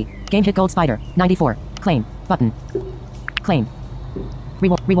game. 20. Game hit gold spider. 94. Claim. Button. Claim.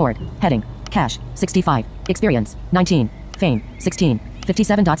 Reward. Heading. Cash. 65. Experience. 19. Fame. 16.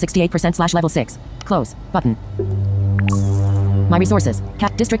 57.68% slash level 6. Close. Button. My resources.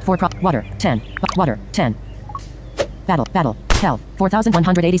 Cap. District 4 water. 10. Water. 10. Battle. Health.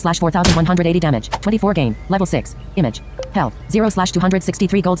 4180 slash 4180 damage. 24 game. Level 6. Image. Health. 0 slash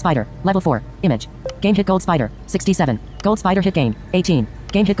 263 gold spider. Level 4. Image. Game hit gold spider. 67. Gold spider hit game. 18.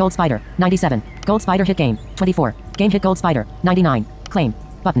 Game hit gold spider. 97. Gold spider hit game. 24. Game hit gold spider. 99. Claim.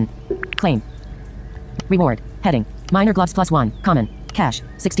 Button. Claim. Reward. Heading. Minor gloves +1. Common. Cash.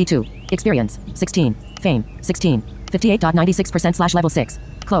 62. Experience. 16. Fame. 16. 58.96% slash level 6.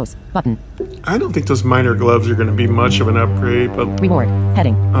 Close. Button. I don't think those minor gloves are going to be much of an upgrade, but... Reward.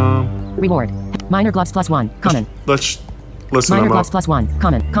 Heading. Reward. Minor gloves +1. Common. Let's listen Minor them gloves up.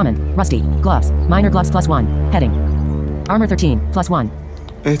 +1. Common. Rusty. Gloves. Minor gloves +1. Heading. Armor 13. +1.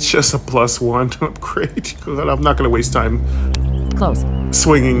 It's just a +1 upgrade. I'm not going to waste time Close.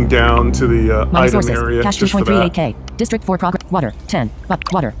 swinging down to the My item resources. area Cash just for that. 2.38k. District 4 progress. Water. 10.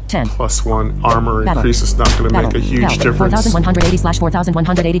 Water. 10. +1 armor Battle. increase is not going to make a huge Health. difference. 4180 slash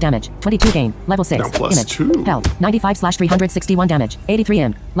 4180 damage. 22 game. Level 6. Now plus Image. 2. Health. 95 slash 361 damage. 83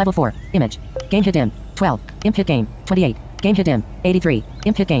 im. Level 4. Image. Game hit im. 12. Imp hit game. 28. Game hit im. 83.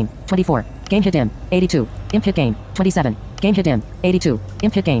 Imp hit game. 24. Game hit im. 82. Imp hit game. 27. Game hit im. 82.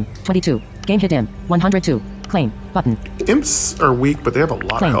 Imp hit game. 22. Game hit im. 102. Claim. Button. Imps are weak, but they have a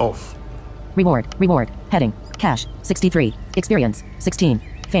lot Claim. of health. Reward. Heading. Cash. 63. Experience. 16.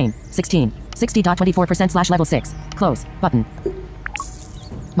 Fame. 16. 60.24% slash level 6. Close. Button.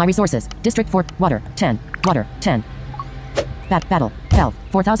 My resources. District 4. Water. 10. Water. 10. Battle. Health.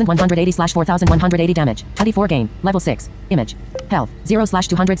 4180 slash 4180 damage. 24 game. Level 6. Image. Health. 0 slash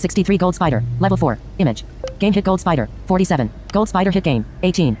 263 gold spider. Level 4. Image. Game hit gold spider. 47. Gold spider hit game.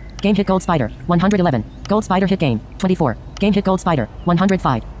 18. Game hit gold spider. 111. Gold spider hit game. 24. Game hit gold spider.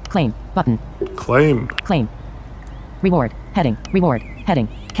 105. Claim. Button. Claim. Reward. Heading.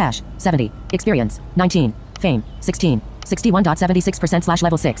 Cash. 70. Experience. 19. Fame. 16. 61.76% slash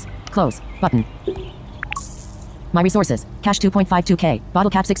level 6. Close. Button. My resources. Cash 2.52k. Bottle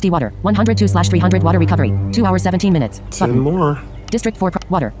cap 60 water. 102 slash 300 water recovery. 2 hours 17 minutes. 10 more. District 4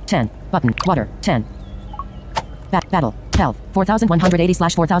 water. 10. Button. Water. 10. Battle. Health. 4180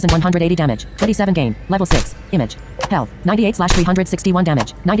 slash 4180 damage. 27 game. Level 6. Image. Health. 98 slash 361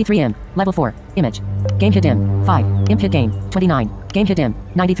 damage. 93 im. Level 4. Image. Game hit im. 5. Imp hit game. 29. Game hit im.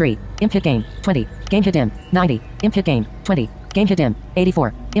 93. Imp hit game. 20. Game hit im. 90. Imp hit game. 20. Game hit im.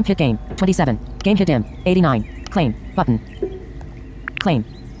 84. Imp hit game. 27. Game hit im. 89. Claim. Button. Claim.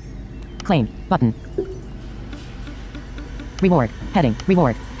 Button. Reward.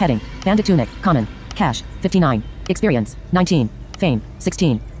 Heading. Bandit tunic. Common. Cash. 59. Experience. 19. Fame.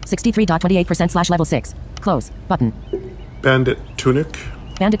 16. 63.28% slash level 6. Close. Button. Bandit tunic.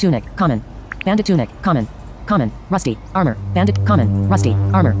 Common. Common. Rusty. Armor. Common. Rusty.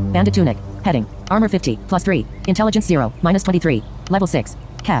 Armor. Bandit tunic. Heading. Armor 50. +3. Intelligence 0. -23. Level 6.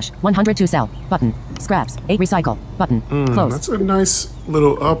 Cash. 102 sell. Button. Scraps. 8 recycle. Button. Close. That's a nice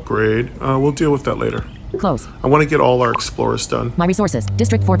little upgrade. We'll deal with that later. Close. I want to get all our explorers done. My resources.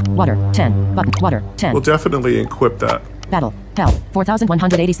 District 4. Water. 10. Button. Water. 10. We'll definitely equip that. Battle. Health.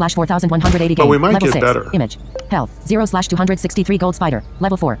 4180 slash 4180 game. But we might Level get 6. better. Image. Health. 0 slash 263 gold spider.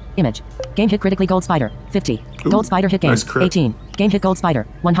 Level 4. Image. Game hit critically gold spider. 50. Gold spider hit game. nice crit. 18. Game hit gold spider.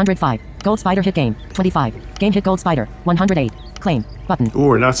 105. Gold spider hit game. 25. Game hit gold spider. 108. Claim. Button. Ooh,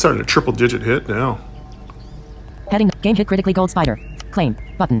 we're not starting a triple digit hit now. Heading. Game hit critically gold spider. Claim.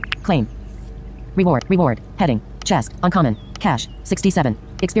 Button. Claim. Reward. Heading. Chest. Uncommon. Cash. 67.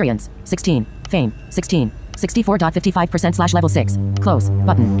 Experience. 16. Fame. 16. 64.55% slash level 6. Close.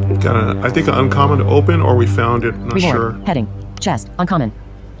 Button. I think an uncommon to open, or we found it. Not Reward. sure. Heading. Chest. Uncommon.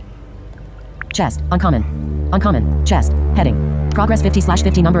 Chest. Uncommon. Chest. Heading. Progress 50 slash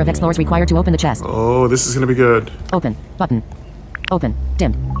 50 number of explorers required to open the chest. Oh, this is going to be good. Open. Button. Open.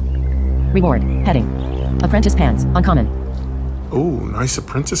 Dim. Reward. Heading. Apprentice pants. Uncommon. Oh, nice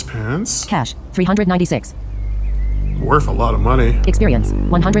apprentice pants. Cash. 396. Worth a lot of money. Experience.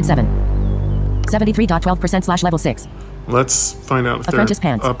 107. 73.12% slash level 6. Let's find out if Apprentice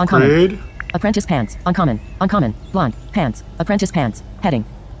they're pants. upgrade. Uncommon. Apprentice pants. Uncommon. Blonde. Pants. Apprentice pants. Heading.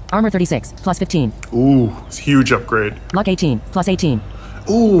 Armor 36. +15. Ooh, it's a huge upgrade. Luck 18. +18.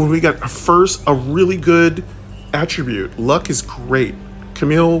 Ooh, we got a really good attribute. Luck is great.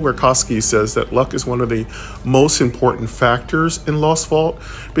 Camille Werkowski says that luck is one of the most important factors in Lost Vault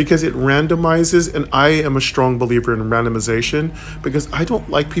because it randomizes, and I am a strong believer in randomization because I don't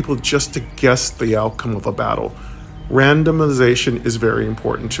like people just to guess the outcome of a battle. Randomization is very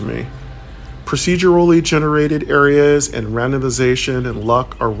important to me. Procedurally generated areas and randomization and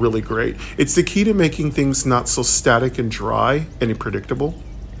luck are really great. It's the key to making things not so static and dry and predictable.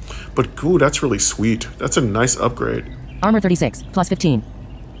 But ooh, that's really sweet. That's a nice upgrade. Armor 36, plus 15.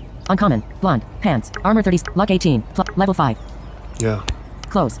 Uncommon, blonde, pants, armor 30, luck 18, level 5. Yeah.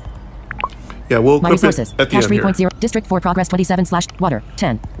 Close. Yeah, we'll My equip resources, it at the cash end here. 3.0, district 4 progress 27 slash water,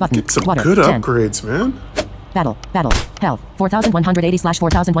 10, button, Get some water, good 10. upgrades, man. Battle, health, 4180 slash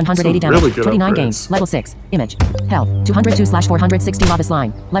 4180 Some damage, really good 29 upgrades. gain, level 6, image, health, 202 slash 460 lava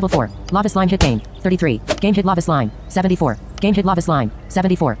slime, level 4, lava slime hit gain, 33, game hit lava slime, 74, game hit lava slime,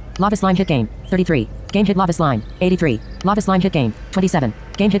 74, lava slime hit gain, 33, game hit lava slime, 83, lava slime hit gain, 27,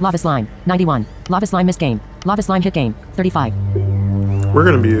 game hit lava slime, 91, lava slime miss gain, lava slime hit gain, 35. We're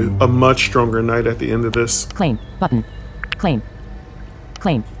going to be a much stronger knight at the end of this. Claim, button, claim,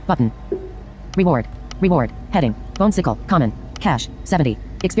 button, reward, heading, bone sickle, common, cash, 70,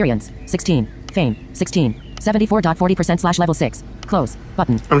 experience, 16, fame, 16, 74.40% slash level 6, close,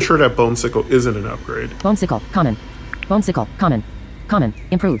 button, I'm sure that bone sickle isn't an upgrade. bone sickle, common,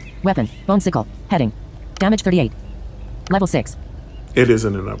 improved, weapon, bone sickle, heading, damage 38, level 6, It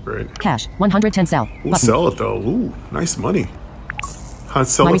isn't an upgrade. cash, 110 sell, We'll button, sell it though. Ooh, nice money. I'd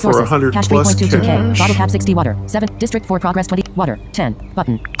sell my it for resources, 100 cash plus 3.22k, cash. bottle cap 60 water, 7, district 4 progress 20, water, 10,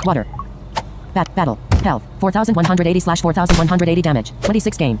 button, water, battle, health, 4180 slash 4180 damage,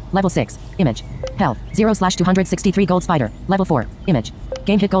 26 game, level 6, image, health, 0 slash 263 gold spider, level 4, image,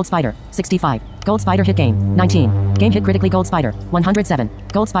 game hit gold spider, 65, gold spider hit game, 19, game hit critically gold spider, 107,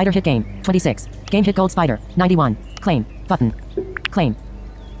 gold spider hit game, 26, game hit gold spider, 91, claim, button, claim,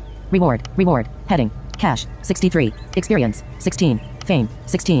 reward, heading, cash, 63, experience, 16, fame,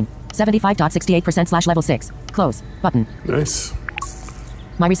 16, 75.68% slash level 6, close, button, Nice.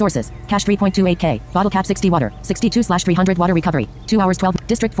 my resources, cash 3.28k, bottle cap 60 water, 62 slash 300 water recovery, 2 hours 12,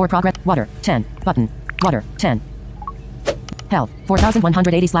 district 4 progress, water, 10, button, water, 10. Health,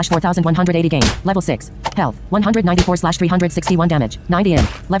 4180 slash 4180 gain, level 6, health, 194 slash 361 damage, 90 in,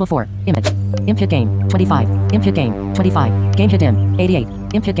 level 4, image, imp hit game, 25, imp hit game, 25, game hit im, 88,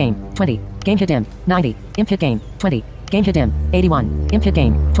 imp hit game, 20, game hit im, 90, imp hit game, 20, game hit im, 81, imp hit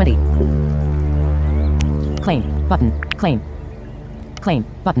game, 20. Claim, button, claim,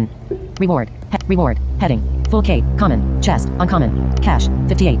 button, reward, heading, full cape, common, chest, uncommon, cash,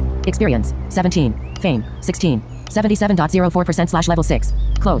 58, experience, 17, fame, 16, 77.04% slash level 6,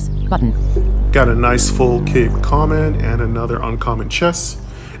 close, button, Got a nice full cape common and another uncommon chest.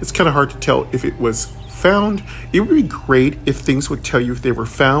 It's kind of hard to tell if it was found. It would be great if things would tell you if they were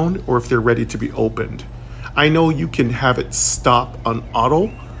found or if they're ready to be opened. I know you can have it stop on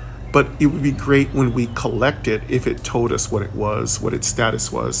auto, but it would be great when we collect it if it told us what it was, what its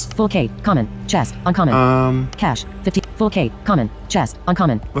status was. full cape, common, chest, uncommon, cash, 50, full cape, common, chest,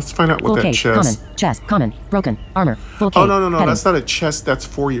 uncommon, Let's find out full what that cape, chest. common, chest, common, broken, armor, full cape, Oh, no, heading, that's not a chest, that's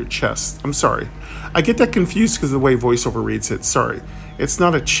for your chest. I'm sorry. I get that confused because of the way voiceover reads it. Sorry. It's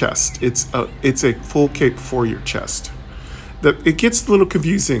not a chest. It's a full cape for your chest. It gets a little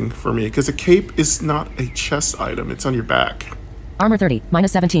confusing for me because a cape is not a chest item. It's on your back. armor 30,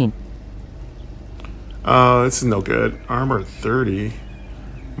 minus 17, This is no good. Armor 30,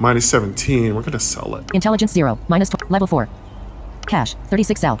 minus 17. We're going to sell it. intelligence 0, minus 12, level 4, cash,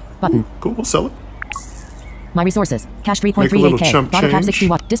 36 sell, button, Cool, we'll sell it. my resources, cash Make a little 3.38k, chump bottle cap change. 60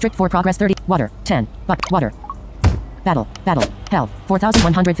 watt, district 4 progress 30, water, 10, water, battle, health,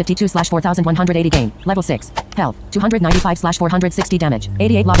 4152 slash 4180 gain, level 6, health, 295 slash 460 damage,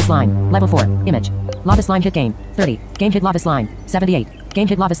 88 lava slime, level 4, image, lava slime hit game, 30, game hit lava slime, 78, game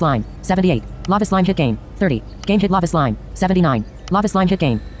hit lava slime, 78, lava slime hit game, 30, game hit lava slime, 79, lava slime hit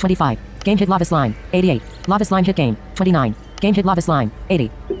game, 25, game hit lava slime, 88, lava slime hit game, 29, game hit lava slime, 80.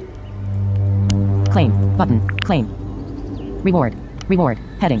 Claim, button, claim, reward,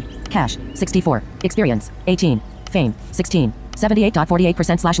 heading, cash, 64, experience, 18, fame, 16,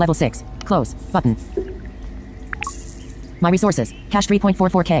 78.48% slash level 6, close, button. My resources, cash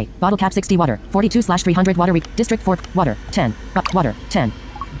 3.44k, bottle cap 60 water, 42 slash 300 water, district 4, water, 10, water, 10.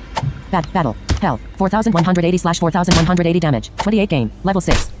 Battle, health, 4180 slash 4180 damage, 28 game, level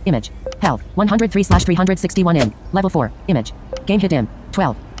 6, image, health, 103 slash 361 in, level 4, image, game hit im,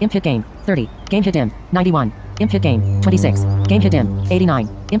 12, imp hit game, 30, game hit im, 91, imp hit game, 26, game hit im, 89,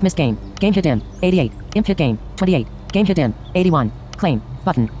 imp miss game hit im, 88, imp hit game, 28, game hit im, 81, claim,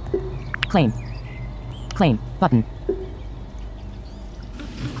 button, claim, button,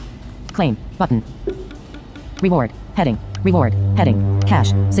 Claim. Button. Reward. Heading. Reward. Heading.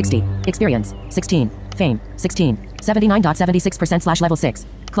 Cash. 60. Experience. 16. Fame. 16. 79.76%/level 6.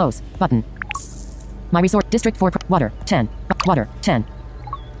 Close. Button. My resource. District 4. Water. 10. Water. 10.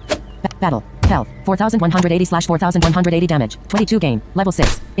 Battle. Health. 4180/4180 damage. 22 game. Level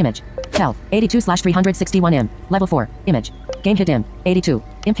 6. Image. Health. 82/361 im. Level 4. Image. Game hit im. 82.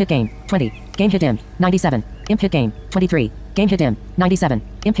 Imp hit game. 20. Game hit im. 97. Imp hit game. 23. Game hit im. 97.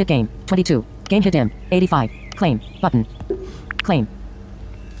 Imp hit game. 22. Game hit im. 85. Claim. Button. Claim.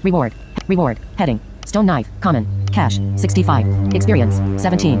 Reward. Reward. Heading. Stone knife. Common. Cash. 65. Experience.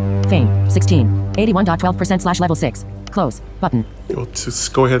 17. Fame. 16. 81.12%/level 6. Close. Button. You'll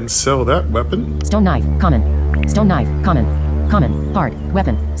just go ahead and sell that weapon. Stone knife. Common. Stone knife. Common. Common. Hard.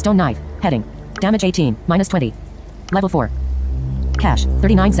 Weapon. Stone knife. Heading. Damage 18. -20. Level 4. Cash.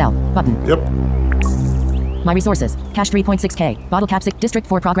 39 sell. Button. Yep. My resources. Cash 3.6k. Bottle cap 6. District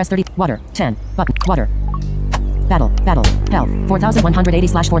 4 progress 30. Water. 10. Button. Water. Battle. Battle. Health.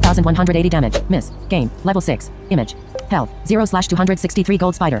 4180/4180 damage. Miss. Game. Level 6. Image. Health. 0/263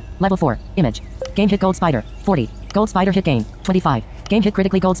 gold spider. Level 4. Image. Game hit gold spider. 40. Gold spider hit game. 25. Game hit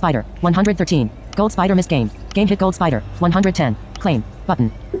critically gold spider. 113. Gold spider miss game. Game hit gold spider. 110. Claim.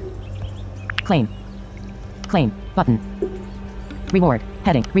 Button. Claim. Claim. Button. Reward.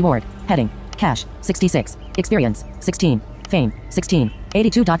 Heading. Reward. Heading. Cash. 66. Experience. 16. Fame. 16.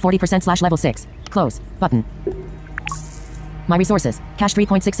 82.40%/level 6. Close. Button. My resources. Cash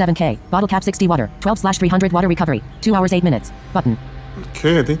 3.67k. Bottle cap 60 water. 12/300 water recovery. 2 hours 8 minutes. Button.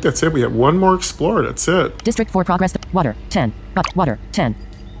 Okay, I think that's it. We have one more explorer. That's it. District 4 progress. Water. 10. Water. 10.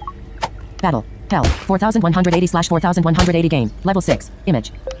 Battle. Health. 4180/4180 game. Level 6.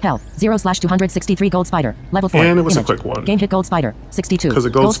 Image. Health. 0/263 gold spider. Level 4. And it was image. a quick one. Game hit gold spider. 62. Because a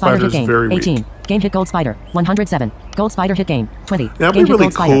gold spider hit is game. very weak. 18. Game hit gold spider. 107. Gold spider hit game. 20. That'd game be really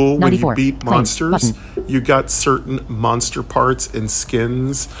hit gold spider. cool when 94. you beat Claim. monsters. Button. You got certain monster parts and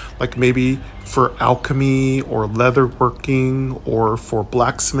skins, like maybe for alchemy or leather working or for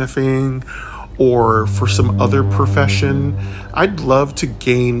blacksmithing or for some other profession. I'd love to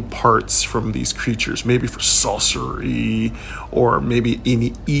gain parts from these creatures, maybe for sorcery or maybe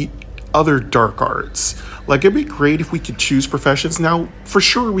eat other dark arts. Like, it'd be great if we could choose professions. Now, for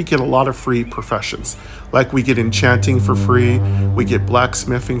sure, we get a lot of free professions. Like, we get enchanting for free, we get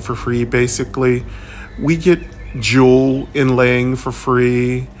blacksmithing for free, basically. We get jewel inlaying for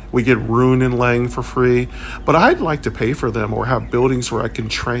free, we get rune inlaying for free. But I'd like to pay for them or have buildings where I can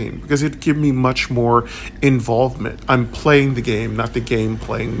train, because it'd give me much more involvement. I'm playing the game, not the game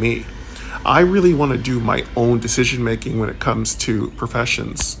playing me. I really want to do my own decision making when it comes to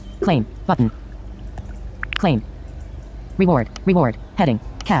professions. Claim. Button. Claim. Reward. Reward. Heading.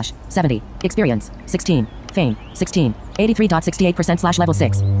 Cash. 70. Experience. 16. Fame. 16. 83.68%/level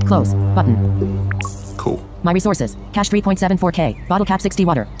 6. Close. Button. Cool. My resources. Cash 3.74k. Bottle cap 60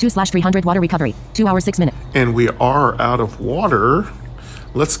 water. 2/300 water recovery. 2 hours 6 minutes. And we are out of water.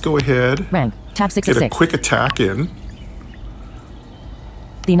 Let's go ahead. Rank. Tab 6 of Get a 6. quick attack in.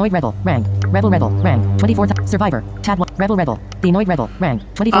 The Annoyed Rebel. Rank. Rebel. Rank. 24th. Survivor. Tab 1. Rebel. The Annoyed Rebel. Rank.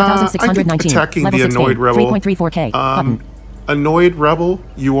 24,619. I think attacking Level the 6 Annoyed fame. Rebel. 3.34k. Button. Annoyed Rebel,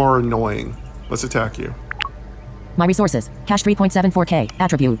 you are annoying. Let's attack you. My resources. Cash 3.74k.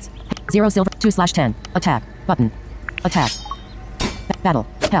 Attributes. 0 silver. 2/10. Attack. Button. Attack. Battle.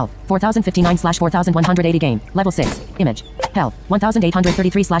 Health. 4059/4180 game. Level 6. Image. Health.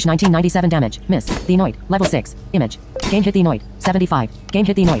 1833/1997 damage. Miss. The Annoyed. Level 6. Image. Game hit the Annoyed. 75. Game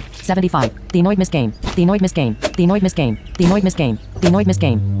hit the Annoyed. 75. The Annoyed miss game. The Annoyed miss game. The Annoyed miss game. The Annoyed miss game. The Annoyed miss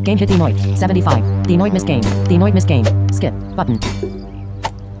game. Game hit the Annoyed. 75. The Annoyed miss game. The Annoyed miss game. Skip. Button.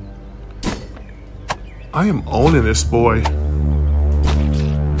 I am owning this boy.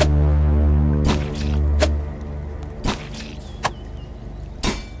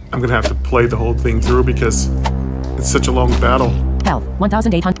 I'm gonna have to play the whole thing through because it's such a long battle. Health.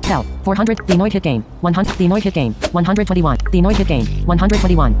 1,800. Health. 400. The Annoyed hit game. 100. The Annoyed hit game. 121. The Annoyed hit game.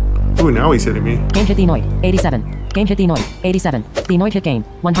 121. Ooh, now he's hitting me. Game hit the Annoyed. 87. Game hit the Annoyed. 87. The Annoyed hit game.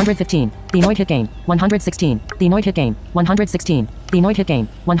 115. The Annoyed hit game. 116. The Annoyed hit game. 116. The Annoyed hit game.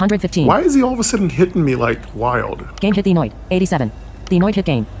 115. Why is he all of a sudden hitting me like wild? Game hit the Annoyed. 87. The Annoyed hit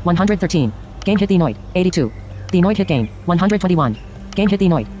game. 113. Game hit the Annoyed. 82. The Annoyed hit game. 121. Game hit the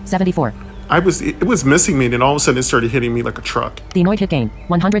Annoyed. 74. It was missing me, and then all of a sudden it started hitting me like a truck. The Annoyed hit game.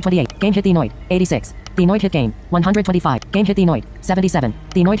 128. Game hit the Annoyed. 86. The Annoyed hit game. 125. Game hit the Annoyed. 77.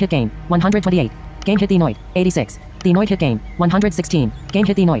 The Annoyed hit game. 128. Game hit the Annoyed. 86. The Annoyed hit game. 116. Game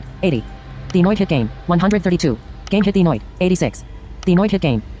hit the Annoyed. 80. The Annoyed hit game. 132. Game hit the Annoyed. 86. The Annoyed hit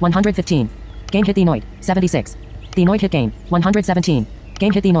game. 115. Game hit the Annoyed. 76. The Annoyed hit game. 117.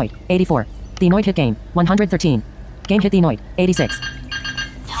 Game hit Denoid, 84. Denoid hit game, 113. Game hit Denoid, 86.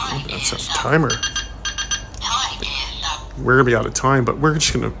 Time That's a is up. timer. Time is up. We're gonna be out of time, but we're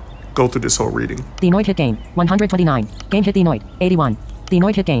just gonna go through this whole reading. Denoid hit game, 129. Game hit Denoid, 81.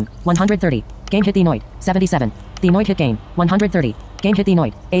 Denoid hit game, 130. Game hit Denoid, 77. Denoid hit game, 130. Game hit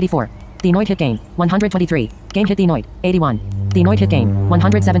Denoid, 84. Denoid hit game, 123. Game hit Denoid, 81. Denoid hit game,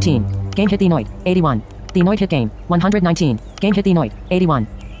 117. Game hit Denoid, 81. Denoid hit game, 119. Game hit Denoid, 81.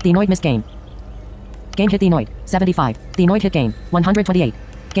 Denoid missed game. Game hit Denoid, 75. Denoid hit game, 128.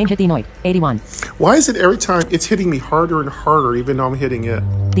 Game hit Denoid, 81. Why is it every time it's hitting me harder and harder, even though I'm hitting it?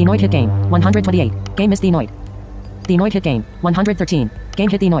 Denoid hit game, 128. Game missed Denoid. Denoid hit game, 113. Game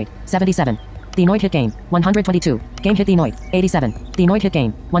hit Denoid, 77. Denoid hit game, 122. Game hit Denoid, 87. Denoid hit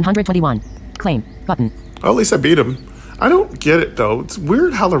game, 121. Claim, button. Oh, at least I beat him. I don't get it though. It's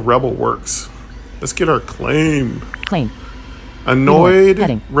weird how the rebel works. Let's get our claim. Claim. Annoyed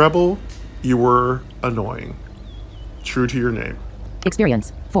Heading. rebel, you were annoying. True to your name.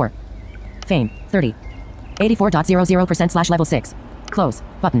 Experience, 4. Fame, 30. 84.00% / level 6. Close,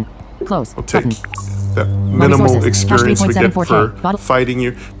 button. Close, I'll take button. that minimal resources. experience we get 3.74K. for Bottle- fighting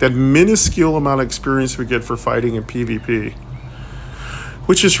you. That minuscule amount of experience we get for fighting in PvP.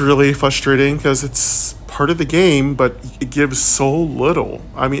 Which is really frustrating because it's part of the game, but it gives so little.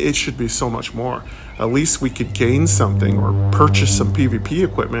 I mean, it should be so much more. At least we could gain something or purchase some PvP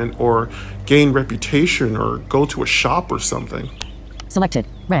equipment or gain reputation or go to a shop or something. Selected.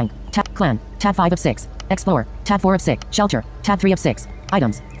 Rank. Tab. Clan. Tab 5 of 6. Explore. Tab 4 of 6. Shelter. Tab 3 of 6.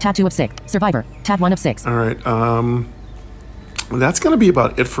 Items. Tab 2 of 6. Survivor. Tab 1 of 6. All right. That's going to be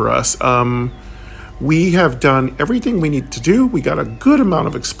about it for us. We have done everything we need to do. We got a good amount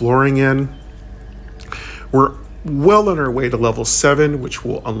of exploring in. We're well on our way to level 7, which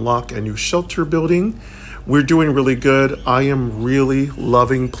will unlock a new shelter building. We're doing really good. I am really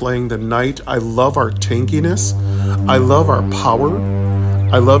loving playing the knight. I love our tankiness. I love our power.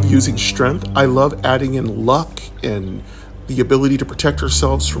 I love using strength. I love adding in luck and the ability to protect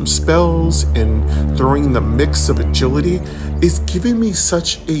ourselves from spells and throwing in the mix of agility is giving me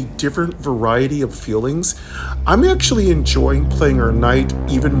such a different variety of feelings. I'm actually enjoying playing our knight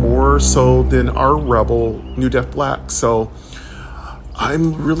even more so than our rebel, New Death Black. So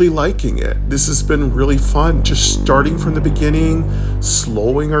I'm really liking it. This has been really fun, just starting from the beginning,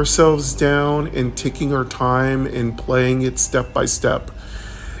 slowing ourselves down and taking our time and playing it step by step.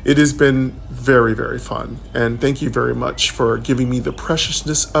 It has been very, very fun. And thank you very much for giving me the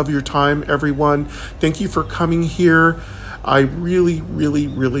preciousness of your time, everyone. Thank you for coming here. I really, really,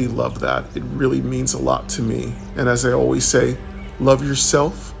 really love that. It really means a lot to me. And as I always say, love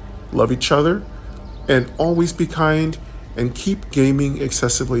yourself, love each other, and always be kind, and keep gaming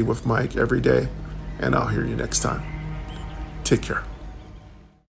excessively with Mike every day. And I'll hear you next time. Take care.